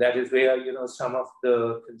 That is where, some of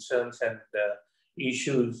the concerns and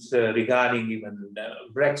issues regarding even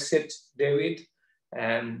Brexit, David,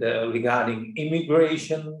 and regarding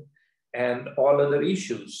immigration and all other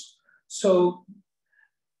issues. So,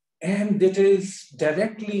 and it is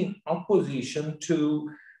directly in opposition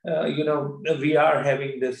to, we are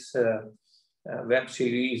having this web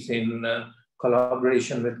series in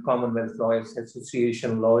collaboration with Commonwealth Lawyers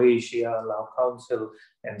Association, Law Asia, Law Council,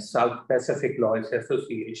 and South Pacific Lawyers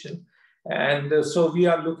Association. And so we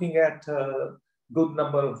are looking at a good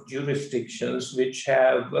number of jurisdictions which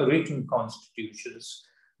have written constitutions,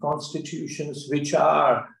 constitutions which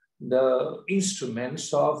are the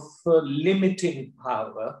instruments of limiting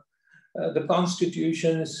power, the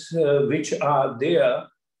constitutions which are there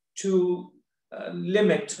to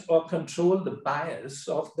limit or control the bias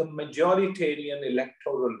of the majoritarian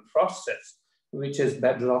electoral process, which is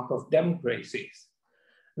bedrock of democracies.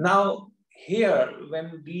 Now, here,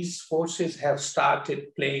 when these forces have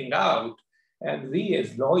started playing out, and we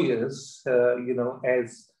as lawyers,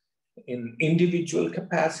 as in individual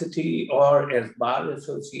capacity or as bar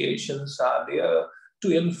associations are there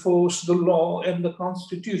to enforce the law and the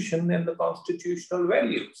constitution and the constitutional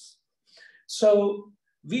values. So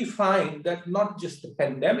we find that not just the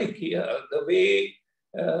pandemic here, the way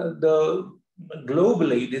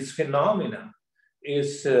globally this phenomena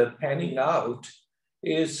is panning out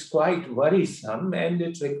is quite worrisome, and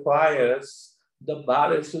it requires the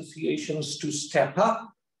bar associations to step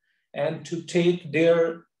up and to take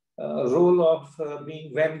their role of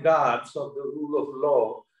being vanguards of the rule of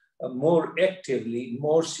law more actively,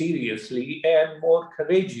 more seriously, and more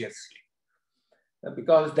courageously,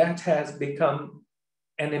 because that has become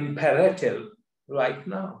an imperative right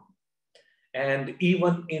now. And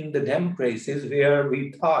even in the democracies where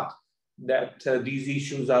we thought that these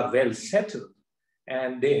issues are well settled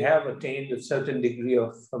and they have attained a certain degree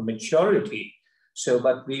of maturity,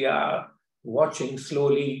 but we are watching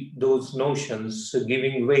slowly those notions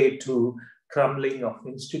giving way to crumbling of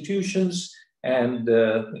institutions and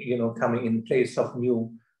coming in place of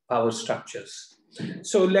new power structures.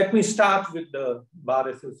 So let me start with the Bar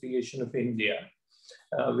Association of India,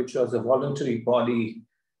 which was a voluntary body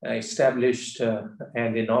established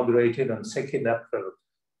and inaugurated on 2nd April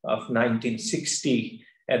of 1960.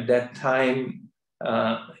 At that time,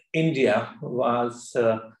 India was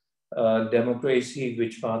a democracy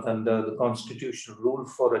which was under the constitutional rule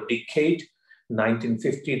for a decade.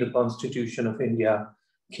 1950, the Constitution of India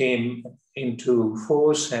came into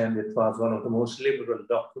force, and it was one of the most liberal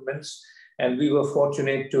documents. And we were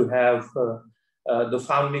fortunate to have the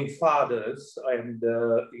founding fathers and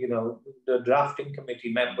the drafting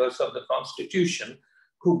committee members of the Constitution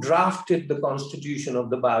who drafted the Constitution of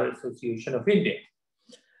the Bar Association of India.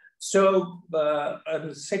 So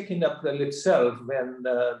on 2nd April itself, when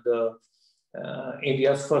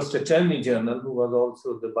India's first Attorney General, who was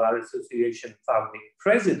also the Bar Association founding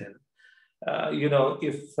president,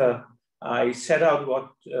 if I set out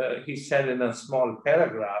what he said in a small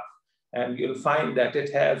paragraph, and you'll find that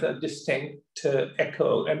it has a distinct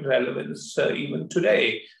echo and relevance even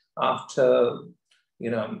today, after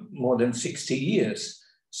more than 60 years.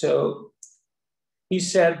 So he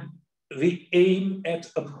said, "We aim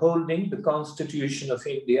at upholding the Constitution of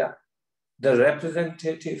India, the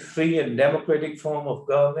representative, free and democratic form of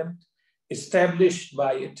government established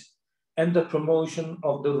by it, and the promotion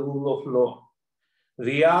of the rule of law.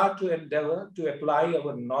 We are to endeavor to apply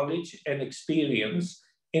our knowledge and experience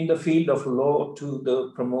in the field of law to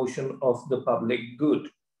the promotion of the public good.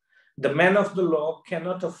 The man of the law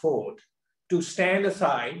cannot afford to stand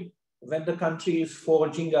aside when the country is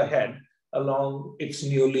forging ahead along its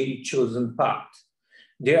newly chosen path.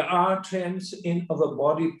 There are trends in our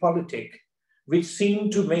body politic which seem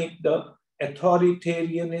to make the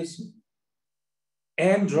authoritarianism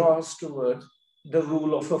and draws toward the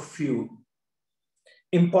rule of a few.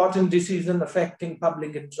 Important decision affecting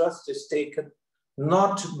public interest is taken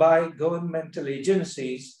not by governmental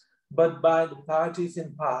agencies, but by the parties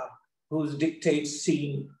in power, whose dictates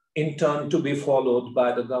seem in turn to be followed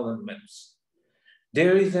by the governments.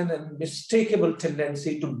 There is an unmistakable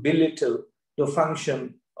tendency to belittle the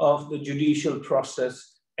function of the judicial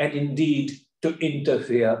process and indeed to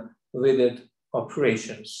interfere with its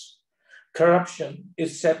operations. Corruption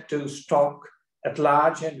is set to stalk at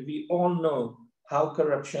large, and we all know how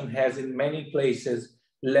corruption has in many places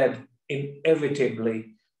led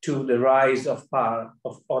inevitably to the rise of power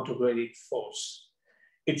of autocratic force.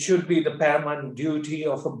 It should be the paramount duty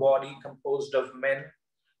of a body composed of men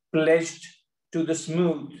pledged to the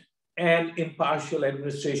smooth and impartial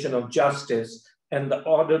administration of justice and the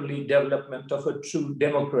orderly development of a true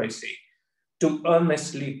democracy to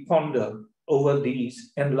earnestly ponder over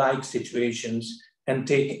these and like situations and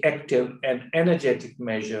take active and energetic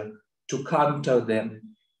measure to counter them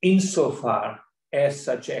insofar as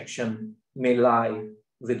such action may lie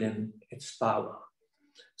within its power.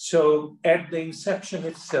 So at the inception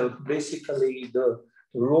itself, basically the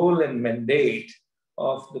role and mandate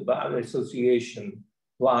of the Bar Association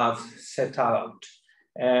was set out.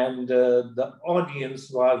 And the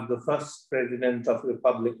audience was the first President of the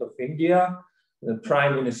Republic of India, the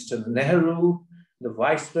Prime Minister Nehru, the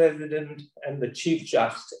Vice President, and the Chief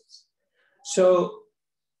Justice. So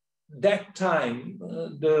that time,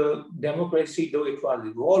 the democracy, though it was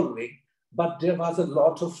evolving, but there was a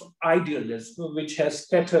lot of idealism which has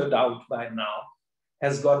scattered out by now,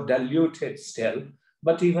 has got diluted still.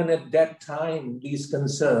 But even at that time, these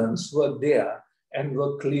concerns were there and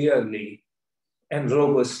were clearly and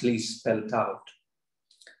robustly spelled out.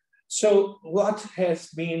 So what has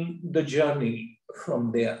been the journey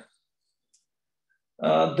from there?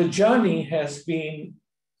 The journey has been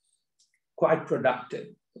quite productive,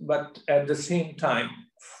 but at the same time,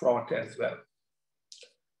 fraught as well.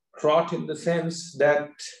 Fraught in the sense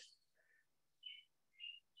that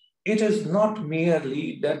it is not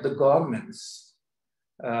merely that the governments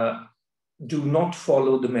do not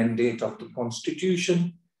follow the mandate of the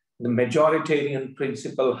Constitution, the majoritarian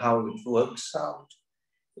principle, how it works out.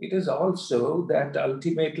 It is also that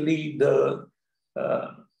ultimately the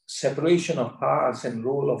separation of powers and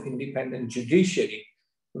role of independent judiciary,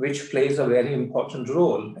 which plays a very important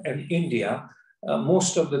role. And India,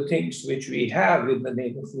 most of the things which we have in the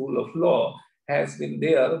name of rule of law has been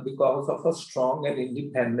there because of a strong and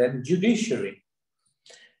independent judiciary.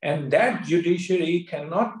 And that judiciary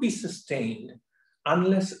cannot be sustained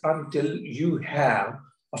unless until you have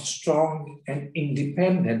a strong and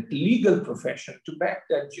independent legal profession to back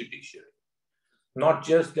that judiciary. Not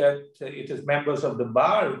just that it is members of the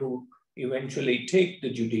bar who eventually take the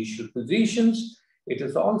judicial positions, it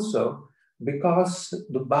is also because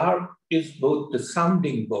the bar is both the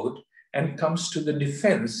sounding board and comes to the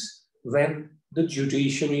defense when the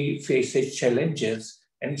judiciary faces challenges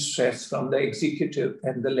and stress from the executive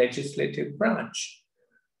and the legislative branch.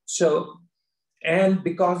 So, and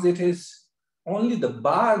because it is only the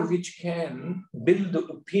bar which can build the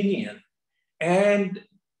opinion and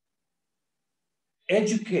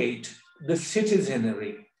educate the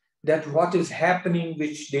citizenry that what is happening,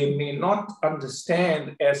 which they may not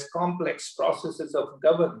understand as complex processes of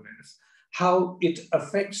governance, how it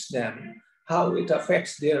affects them, how it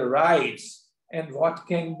affects their rights, and what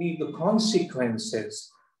can be the consequences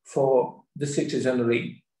for the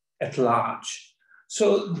citizenry at large.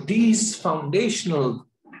 So these foundational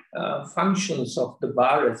functions of the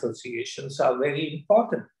bar associations are very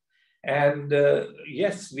important. And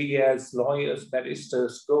yes, we as lawyers,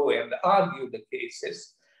 barristers go and argue the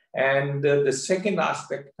cases. And the second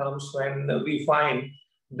aspect comes when we find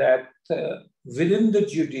that within the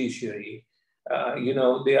judiciary,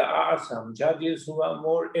 there are some judges who are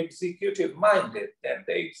more executive minded than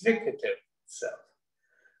the executive itself.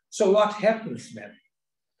 So what happens then?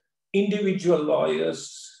 Individual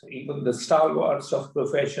lawyers, even the stalwarts of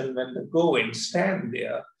profession, when they go and stand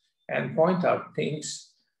there and point out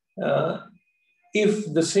things,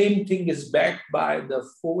 if the same thing is backed by the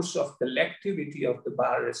force of collectivity of the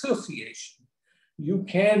Bar Association, you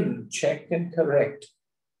can check and correct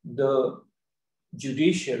the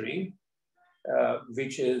judiciary,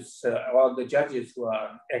 which is all the judges who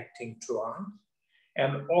are acting truant,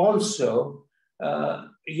 And also,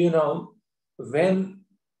 when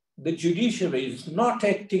the judiciary is not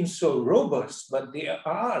acting so robust, but there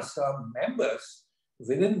are some members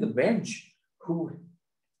within the bench who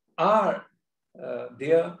are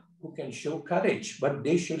there who can show courage, but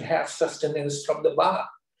they should have sustenance from the bar,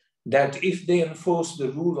 that if they enforce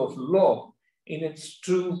the rule of law in its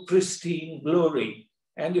true pristine glory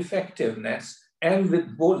and effectiveness and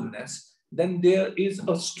with boldness, then there is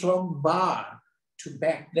a strong bar to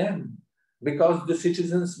back them, because the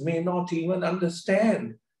citizens may not even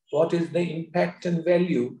understand what is the impact and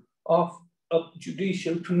value of a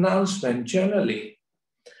judicial pronouncement generally.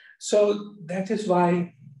 So that is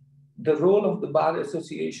why the role of the bar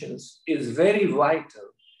associations is very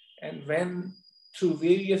vital. And when through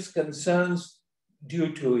various concerns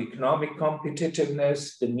due to economic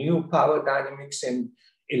competitiveness, the new power dynamics in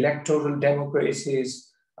electoral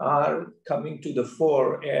democracies are coming to the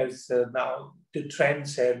fore as now the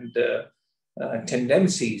trends and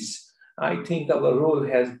tendencies, I think our role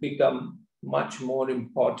has become much more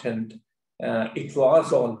important. It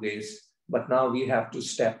was always, but now we have to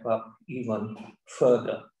step up even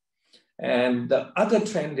further. And the other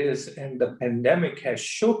trend is, and the pandemic has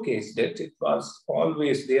showcased it, it was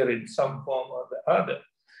always there in some form or the other,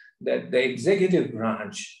 that the executive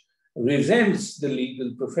branch resents the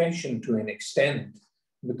legal profession to an extent,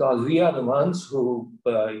 because we are the ones who,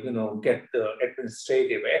 get the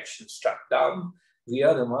administrative action struck down. We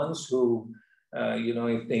are the ones who,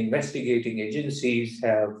 if the investigating agencies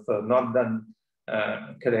have not done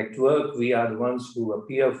correct work, we are the ones who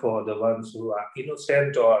appear for the ones who are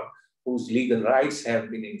innocent or whose legal rights have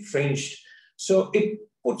been infringed. So it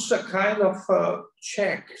puts a kind of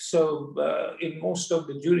check. So in most of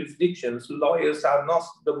the jurisdictions, lawyers are not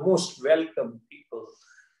the most welcome people,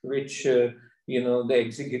 which the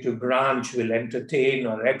executive branch will entertain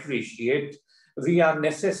or appreciate. We are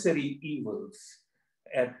necessary evils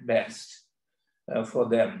at best for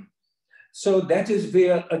them. So that is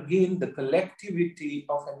where, again, the collectivity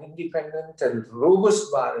of an independent and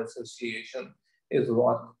robust bar association is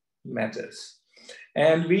what matters.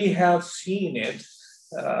 And we have seen it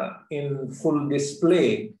in full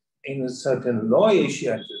display in certain law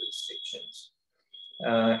Asia jurisdictions.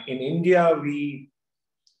 In India, we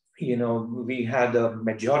had a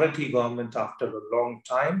majority government after a long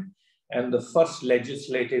time, and the first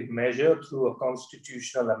legislative measure through a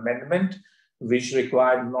constitutional amendment, which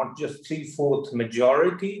required not just 3/4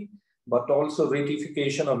 majority, but also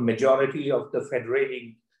ratification of majority of the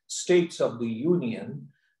federating states of the union.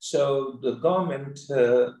 So the government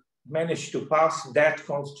managed to pass that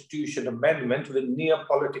constitution amendment with near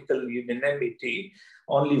political unanimity,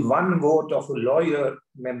 only one vote of a lawyer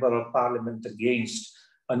member of parliament against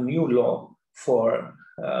a new law for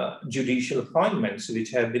judicial appointments,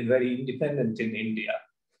 which have been very independent in India.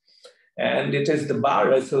 And it is the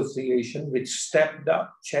Bar Association which stepped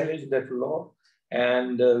up, challenged that law,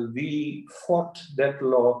 and we fought that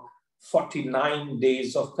law 49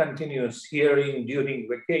 days of continuous hearing during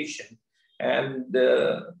vacation, and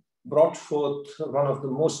brought forth one of the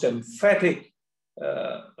most emphatic,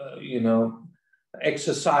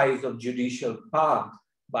 exercise of judicial power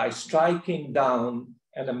by striking down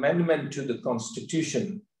an amendment to the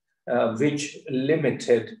Constitution, which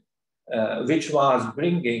was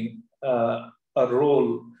bringing a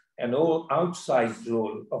role, an outsized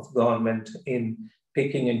role of government in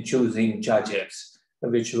picking and choosing judges,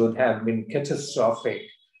 which would have been catastrophic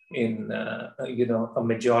in a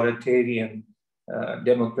majoritarian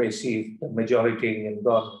democracy, majoritarian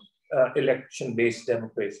government, election-based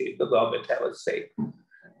democracy, the government, I would say.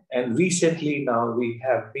 And recently now we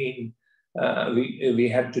have been, we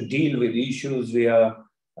had to deal with issues where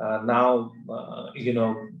now,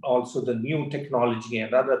 also the new technology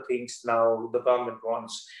and other things, now the government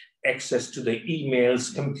wants access to the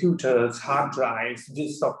emails, computers, hard drives,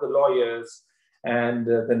 this of the lawyers, and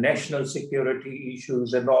the national security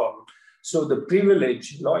issues and all. So the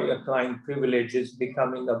privilege, lawyer-client privilege, is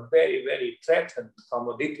becoming a very, very threatened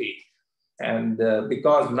commodity. And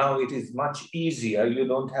because now it is much easier, you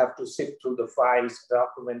don't have to sift through the files,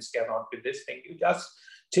 documents cannot be this thing. You just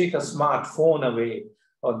take a smartphone away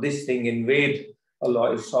or this thing, invade a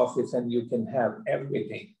lawyer's office, and you can have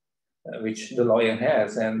everything which the lawyer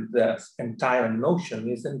has, and the entire notion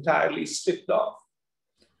is entirely stripped off.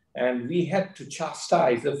 And we had to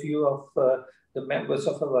chastise a few of the members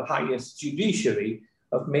of our highest judiciary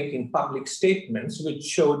of making public statements which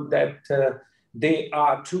showed that they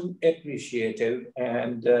are too appreciative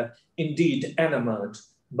and indeed enamored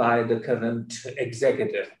by the current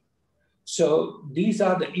executive. So these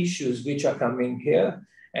are the issues which are coming here.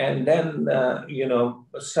 And then,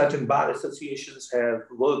 certain bar associations have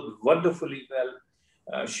worked wonderfully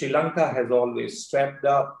well. Sri Lanka has always stepped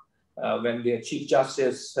up. When their Chief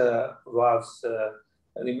Justice was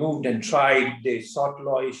removed and tried, they sought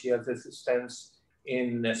Law Asia's assistance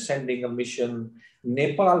in sending a mission.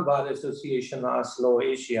 Nepal Bar Association asked Law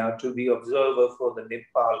Asia to be observer for the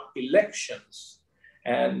Nepal elections.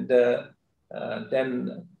 And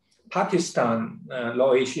then Pakistan,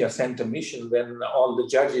 Law Asia sent a mission when all the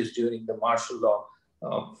judges during the martial law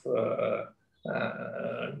of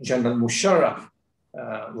General Musharraf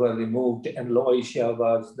were removed, and Law Asia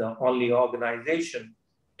was the only organization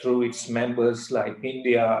through its members like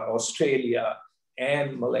India, Australia,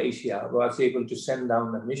 and Malaysia was able to send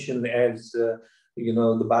down a mission as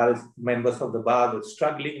the bar members of the bar were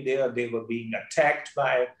struggling there. They were being attacked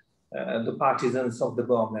by the partisans of the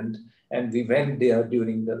government, and we went there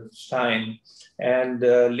during this time. And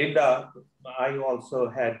Linda, I also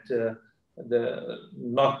had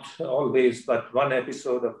not always, but one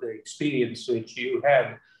episode of the experience which you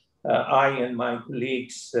had. I and my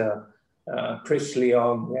colleagues, Chris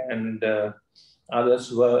Leong and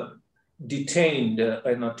others, were detained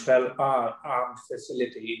in a 12-hour armed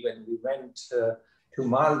facility when we went to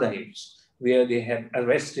Maldives, where they had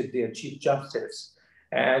arrested their Chief Justice.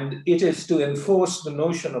 And it is to enforce the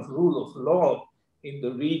notion of rule of law in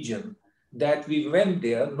the region that we went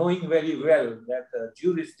there, knowing very well that a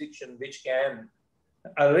jurisdiction which can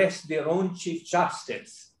arrest their own Chief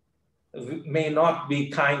Justice may not be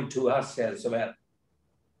kind to us as well.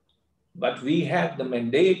 But we had the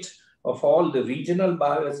mandate of all the regional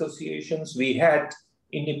bar associations. We had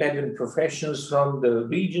independent professionals from the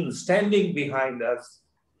region standing behind us.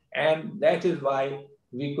 And that is why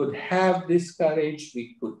we could have this courage,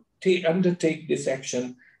 we could undertake this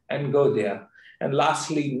action and go there. And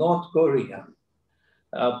lastly, North Korea.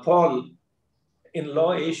 Paul, in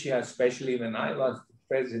Law Asia, especially when I was the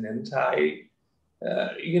president,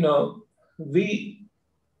 we,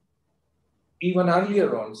 even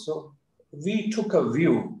earlier also, we took a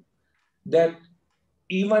view that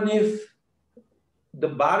even if the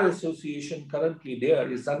bar association currently there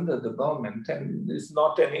is under the government and is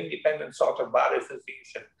not an independent sort of bar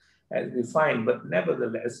association as we find, but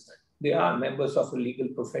nevertheless, they are members of a legal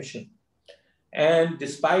profession. And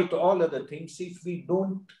despite all other things, if we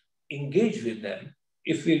don't engage with them,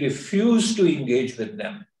 if we refuse to engage with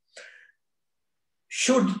them,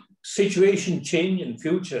 should situation change in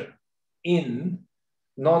future in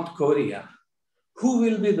North Korea, who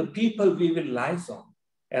will be the people we will liaison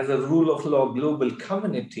as a rule of law global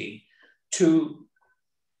community to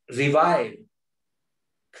revive,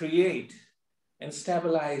 create, and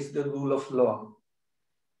stabilize the rule of law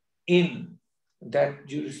in that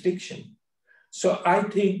jurisdiction? So I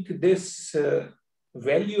think this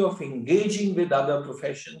value of engaging with other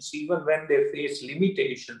professions, even when they face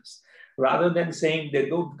limitations, rather than saying they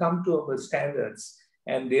don't come to our standards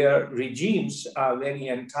and their regimes are very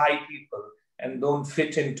anti-people and don't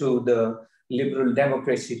fit into the liberal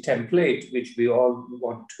democracy template, which we all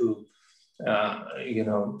want to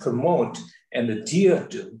promote and adhere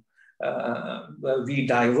to. We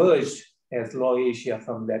diverged as Law Asia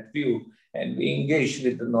from that view, and we engaged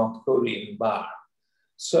with the North Korean bar.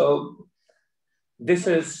 So this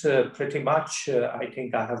is pretty much, I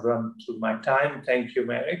think I have run through my time. Thank you,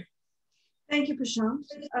 Mary. Thank you, Prashant.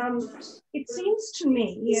 It seems to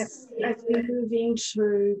me, as we move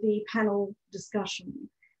into the panel discussion,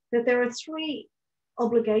 that there are three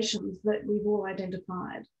obligations that we've all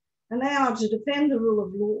identified, and they are to defend the rule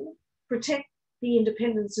of law, protect the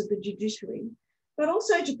independence of the judiciary, but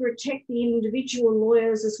also to protect the individual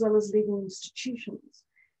lawyers as well as legal institutions.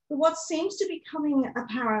 But what seems to be becoming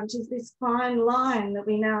apparent is this fine line that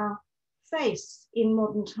we now face in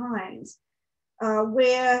modern times,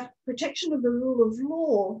 where protection of the rule of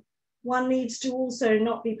law, one needs to also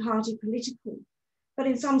not be party political. But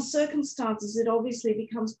in some circumstances, it obviously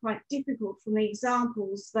becomes quite difficult from the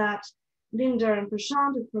examples that Linda and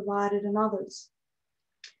Prashant have provided and others.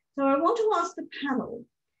 So I want to ask the panel,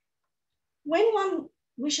 when one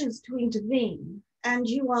wishes to intervene, and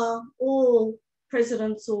you are all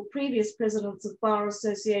presidents or previous presidents of bar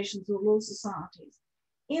associations or law societies,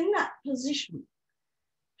 in that position,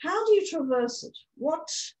 how do you traverse it?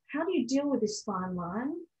 How do you deal with this fine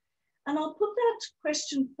line? And I'll put that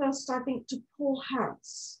question first, I think, to Paul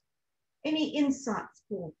Harris. Any insights,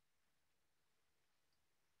 Paul?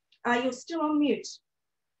 You're still on mute.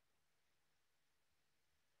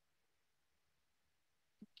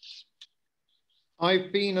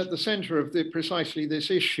 I've been at the center of precisely this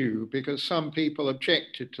issue because some people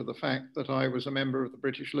objected to the fact that I was a member of the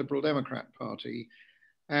British Liberal Democrat Party.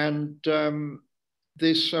 And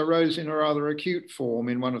this arose in a rather acute form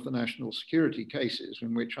in one of the national security cases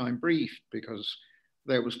in which I'm briefed, because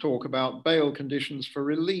there was talk about bail conditions for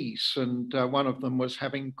release, and one of them was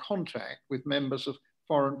having contact with members of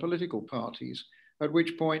foreign political parties, at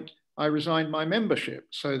which point I resigned my membership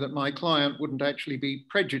so that my client wouldn't actually be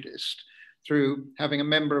prejudiced through having a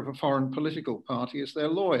member of a foreign political party as their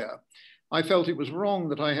lawyer. I felt it was wrong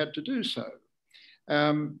that I had to do so.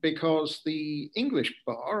 Because the English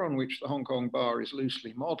bar, on which the Hong Kong bar is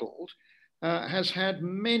loosely modelled, has had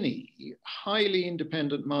many highly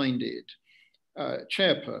independent-minded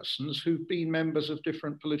chairpersons who've been members of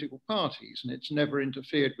different political parties, and it's never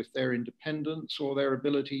interfered with their independence or their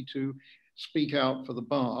ability to speak out for the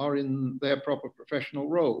bar in their proper professional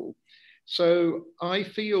role. So I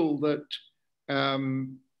feel that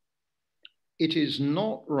it is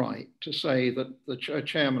not right to say that the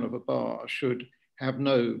chairman of a bar should have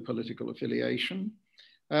no political affiliation.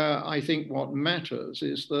 I think what matters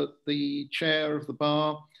is that the chair of the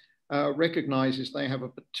bar recognizes they have a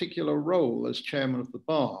particular role as chairman of the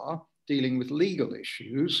bar dealing with legal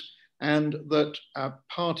issues, and that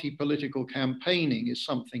party political campaigning is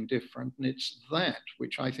something different. And it's that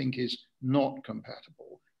which I think is not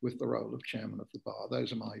compatible with the role of chairman of the bar.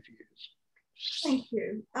 Those are my views. Thank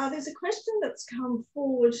you. There's a question that's come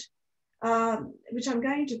forward which I'm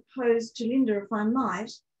going to pose to Linda, if I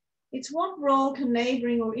might. It's what role can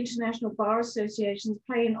neighbouring or international bar associations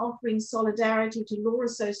play in offering solidarity to law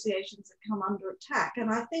associations that come under attack?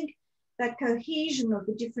 And I think that cohesion of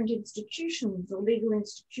the different institutions or legal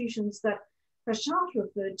institutions that Prashant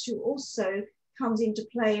referred to also comes into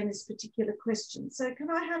play in this particular question. So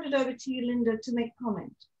can I hand it over to you, Linda, to make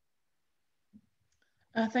comment?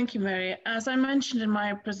 Thank you, Mary. As I mentioned in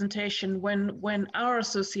my presentation, when our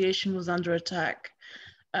association was under attack,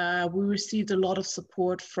 we received a lot of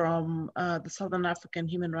support from the Southern African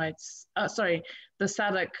Human Rights, the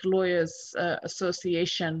SADC Lawyers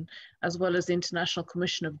Association, as well as the International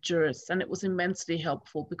Commission of Jurists. And it was immensely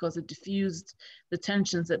helpful because it diffused the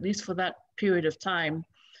tensions, at least for that period of time.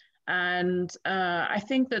 And I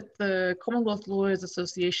think that the Commonwealth Lawyers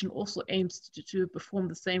Association also aims to perform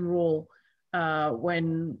the same role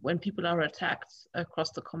when people are attacked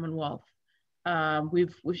across the Commonwealth.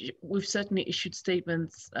 We've certainly issued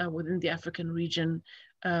statements within the African region,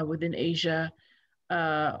 within Asia,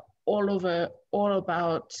 all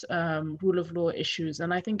about rule of law issues.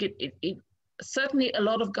 And I think it certainly a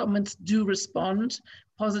lot of governments do respond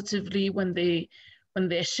positively when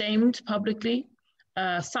they're shamed publicly.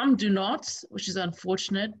 Some do not, which is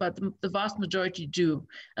unfortunate, but the vast majority do.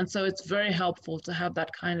 And so it's very helpful to have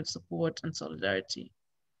that kind of support and solidarity.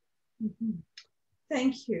 Mm-hmm.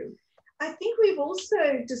 Thank you. I think we've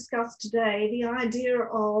also discussed today the idea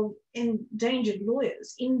of endangered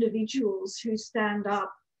lawyers, individuals who stand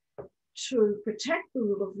up to protect the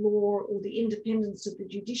rule of law or the independence of the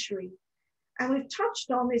judiciary. And we've touched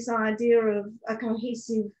on this idea of a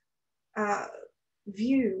cohesive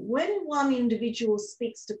view. When one individual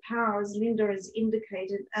speaks to power, as Linda has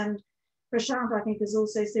indicated, and Prashant, I think, has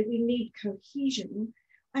also said, we need cohesion.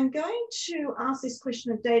 I'm going to ask this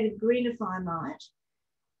question of David Green, if I might.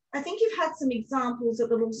 I think you've had some examples at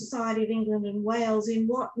the Law Society of England and Wales in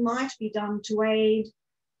what might be done to aid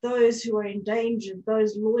those who are endangered,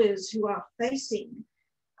 those lawyers who are facing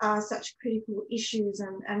such critical issues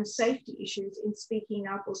and safety issues in speaking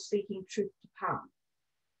up or speaking truth to power.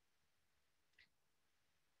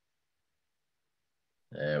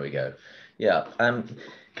 There we go. Yeah.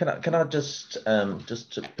 Can I just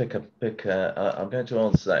to pick I'm going to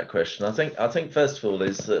answer that question. I think first of all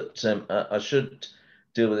is that I should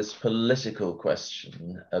deal with this political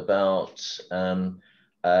question about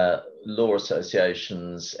law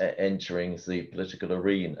associations entering the political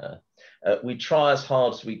arena. We try as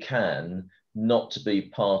hard as we can not to be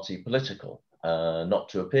party political. Not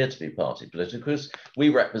to appear to be party political, because we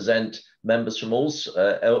represent members from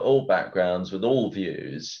all backgrounds with all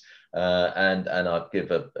views, and I'd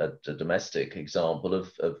give a domestic example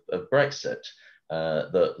of Brexit,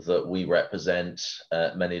 that we represent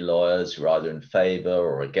many lawyers who are either in favour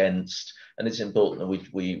or against, and it's important that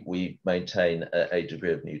we maintain a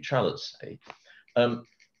degree of neutrality.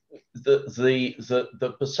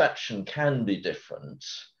 The perception can be different.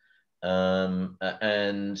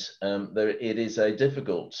 It is a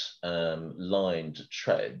difficult line to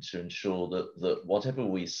tread to ensure that whatever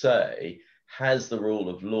we say has the rule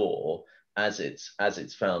of law as its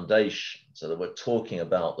foundation, so that we're talking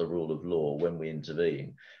about the rule of law when we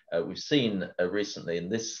intervene. We've seen recently in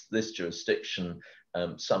this jurisdiction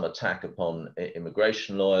some attack upon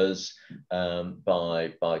immigration lawyers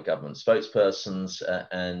by government spokespersons,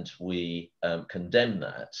 and we condemn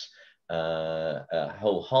that.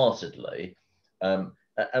 wholeheartedly.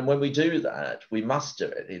 And when we do that, we must do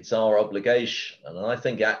it. It's our obligation. And I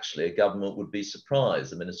think actually a government would be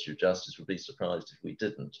surprised, the Ministry of Justice would be surprised if we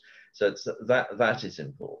didn't. So that is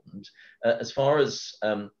important. As far as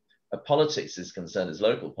politics is concerned, as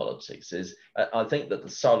local politics is, I think that the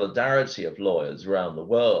solidarity of lawyers around the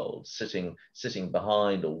world sitting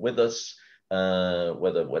behind or with us,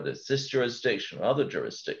 whether it's this jurisdiction or other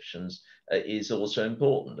jurisdictions, is also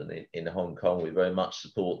important. And in Hong Kong, we very much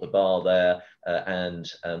support the bar there and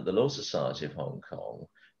the Law Society of Hong Kong.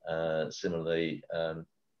 Similarly,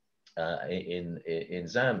 in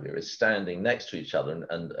Zambia, is standing next to each other,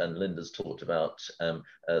 and Linda's talked about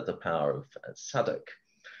the power of SADC.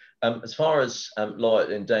 As far as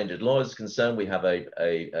endangered lawyers are concerned, we have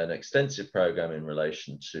an extensive program in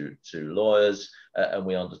relation to lawyers, and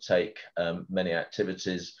we undertake many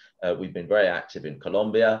activities. We've been very active in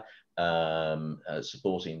Colombia,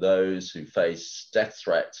 supporting those who face death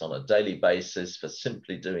threats on a daily basis for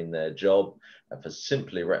simply doing their job, for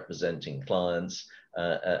simply representing clients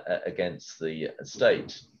against the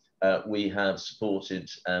state. We have supported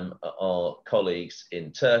our colleagues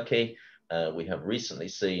in Turkey. We have recently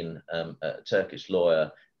seen a Turkish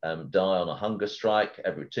lawyer die on a hunger strike,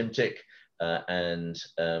 Ebru Timtik, and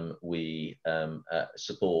we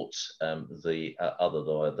support the other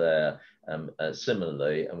lawyer there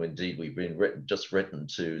similarly. And indeed, we've just written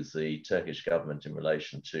to the Turkish government in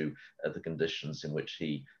relation to the conditions in which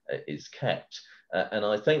he is kept. And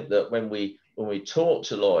I think that when we talk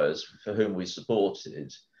to lawyers for whom we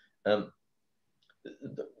supported, a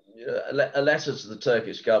letter to the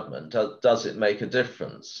Turkish government, does it make a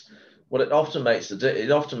difference? Well, it often makes a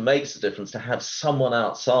difference to have someone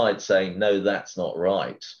outside saying, no, that's not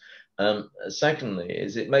right. Secondly,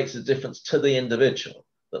 it makes a difference to the individual,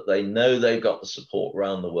 that they know they've got the support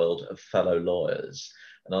around the world of fellow lawyers.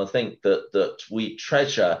 And I think that we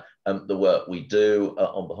treasure the work we do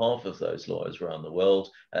on behalf of those lawyers around the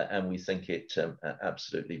world, and we think it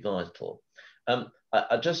absolutely vital.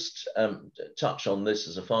 I just touch on this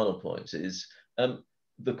as a final point, is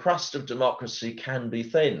the crust of democracy can be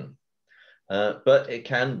thin, but it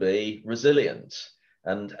can be resilient.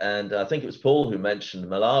 And I think it was Paul who mentioned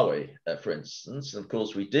Malawi, for instance. And of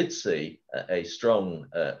course, we did see a strong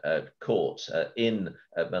court in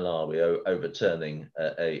Malawi overturning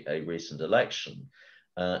a recent election.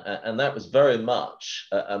 And that was very much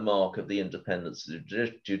a mark of the independence of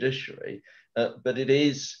the judiciary. But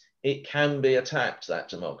it can be attacked, that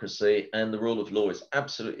democracy, and the rule of law is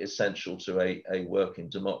absolutely essential to a working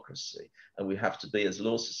democracy. And we have to be, as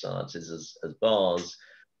law societies, as bars,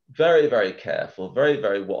 very, very careful, very,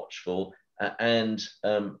 very watchful, and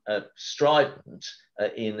strident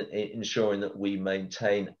in ensuring that we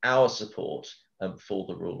maintain our support for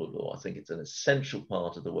the rule of law. I think it's an essential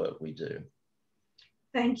part of the work we do.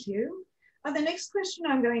 Thank you. The next question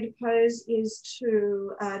I'm going to pose is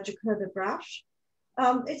to Jacoba Brush.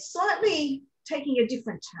 It's slightly taking a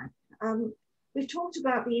different tack. We've talked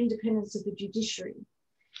about the independence of the judiciary,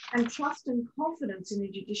 and trust and confidence in the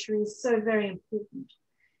judiciary is so very important.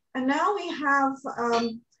 And now we have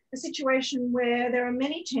a situation where there are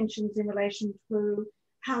many tensions in relation to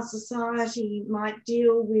how society might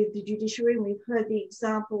deal with the judiciary. We've heard the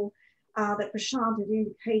example that Prashant had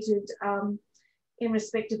indicated in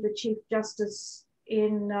respect of the Chief Justice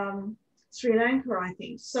in Sri Lanka, I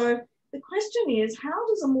think. So the question is, how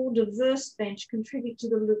does a more diverse bench contribute to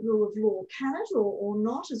the rule of law? Can it or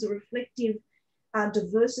not, as a reflective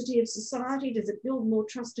diversity of society? Does it build more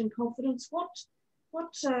trust and confidence? What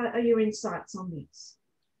are your insights on this?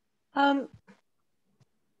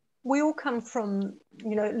 We all come from,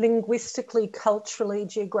 linguistically, culturally,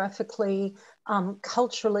 geographically,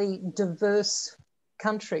 culturally diverse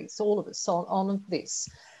countries, all of us on this.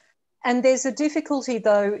 And there's a difficulty,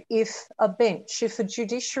 though, if a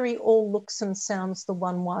judiciary all looks and sounds the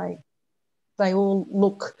one way. They all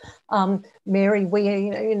look merry. We,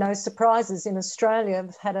 no surprises, in Australia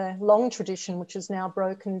have had a long tradition, which is now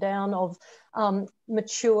broken down, of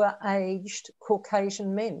mature, aged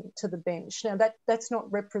Caucasian men to the bench. Now, that's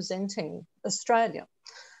not representing Australia.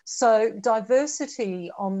 So diversity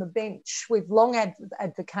on the bench, we've long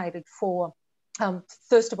advocated for,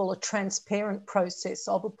 first of all, a transparent process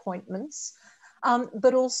of appointments,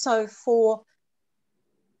 but also for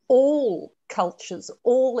all cultures,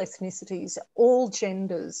 all ethnicities, all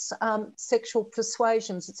genders, sexual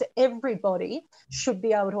persuasions. It's everybody should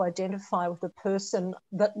be able to identify with a person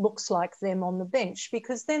that looks like them on the bench,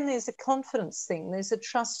 because then there's a confidence thing, there's a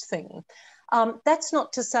trust thing. That's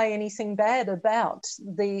not to say anything bad about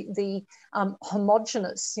the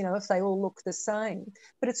homogenous, you know, if they all look the same,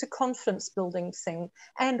 but it's a confidence building thing.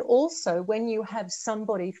 And also when you have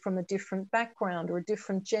somebody from a different background or a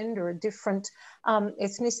different gender, a different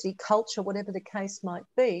ethnicity, culture, whatever the case might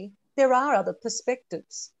be, there are other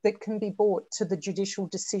perspectives that can be brought to the judicial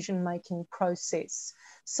decision-making process.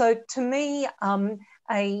 So to me, a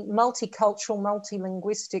multicultural,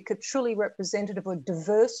 multilinguistic, a truly representative or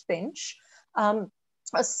diverse bench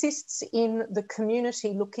assists in the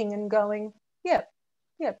community looking and going, yeah,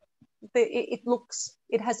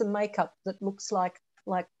 it has a makeup that looks like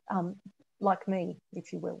me,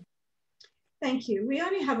 if you will. Thank you. We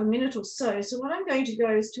only have a minute or so. So what I'm going to go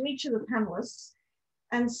is to each of the panelists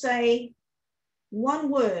and say one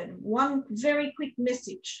word, one very quick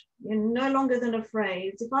message, no longer than a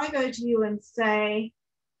phrase. If I go to you and say,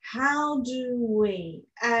 how do we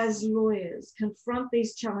as lawyers confront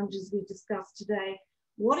these challenges we discussed today?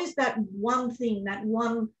 What is that one thing, that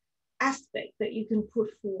one aspect that you can put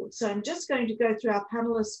forward? So I'm just going to go through our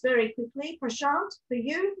panelists very quickly. Prashant, for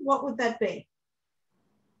you, what would that be?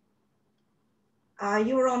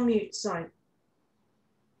 You were on mute, sorry.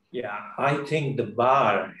 Yeah, I think the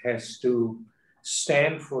bar has to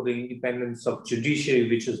stand for the independence of judiciary,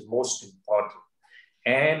 which is most important,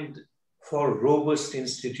 and for robust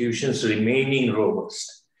institutions remaining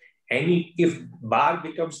robust. If bar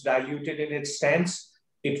becomes diluted in its stance,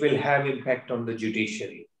 it will have impact on the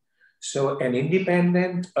judiciary. So an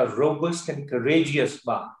independent, a robust and courageous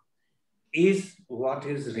bar is what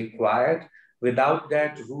is required. Without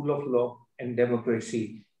that, rule of law and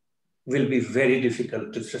democracy will be very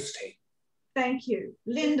difficult to sustain. Thank you.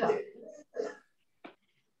 Linda.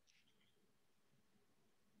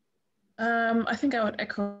 I think I would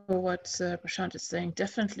echo what Prashant is saying.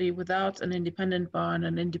 Definitely without an independent bar and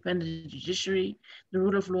an independent judiciary, the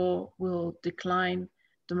rule of law will decline,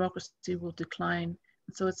 democracy will decline.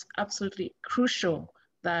 And so it's absolutely crucial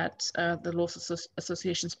that the law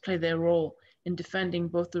associations play their role in defending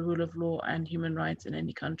both the rule of law and human rights in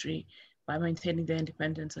any country by maintaining their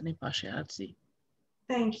independence and impartiality.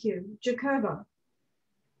 Thank you. Jacoba.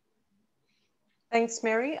 Thanks,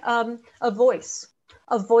 Mary. A voice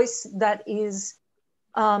that is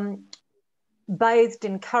bathed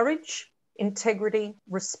in courage, integrity,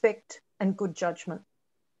 respect, and good judgment.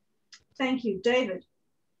 Thank you. David.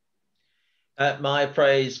 My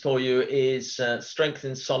phrase for you is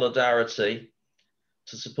strengthen solidarity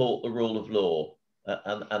to support the rule of law.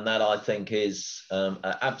 And that, I think, is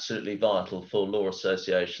absolutely vital for law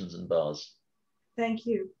associations and bars. Thank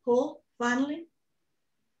you. Paul, finally.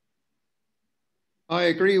 I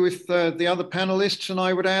agree with the other panelists, and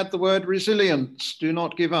I would add the word resilience. Do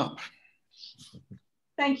not give up.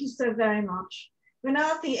 Thank you so very much. We're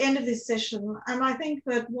now at the end of this session, and I think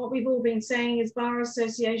that what we've all been saying is bar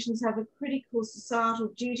associations have a critical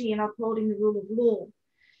societal duty in upholding the rule of law.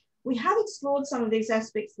 We have explored some of these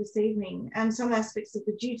aspects this evening and some aspects of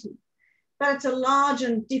the duty, but it's a large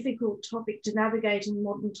and difficult topic to navigate in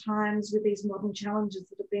modern times with these modern challenges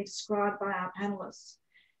that have been described by our panelists.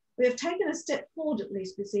 We have taken a step forward, at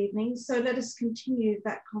least this evening, so let us continue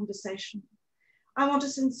that conversation. I want to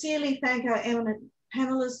sincerely thank our eminent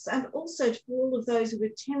panelists and also for all of those who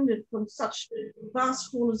attended from such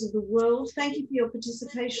vast corners of the world. Thank you for your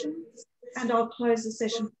participation, and I'll close the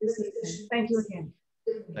session for this evening. Thank you again.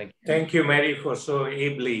 Thank you, Mary, for so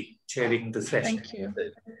ably chairing the session. Thank you.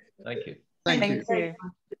 Thank you. Thank you. Thank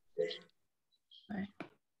you.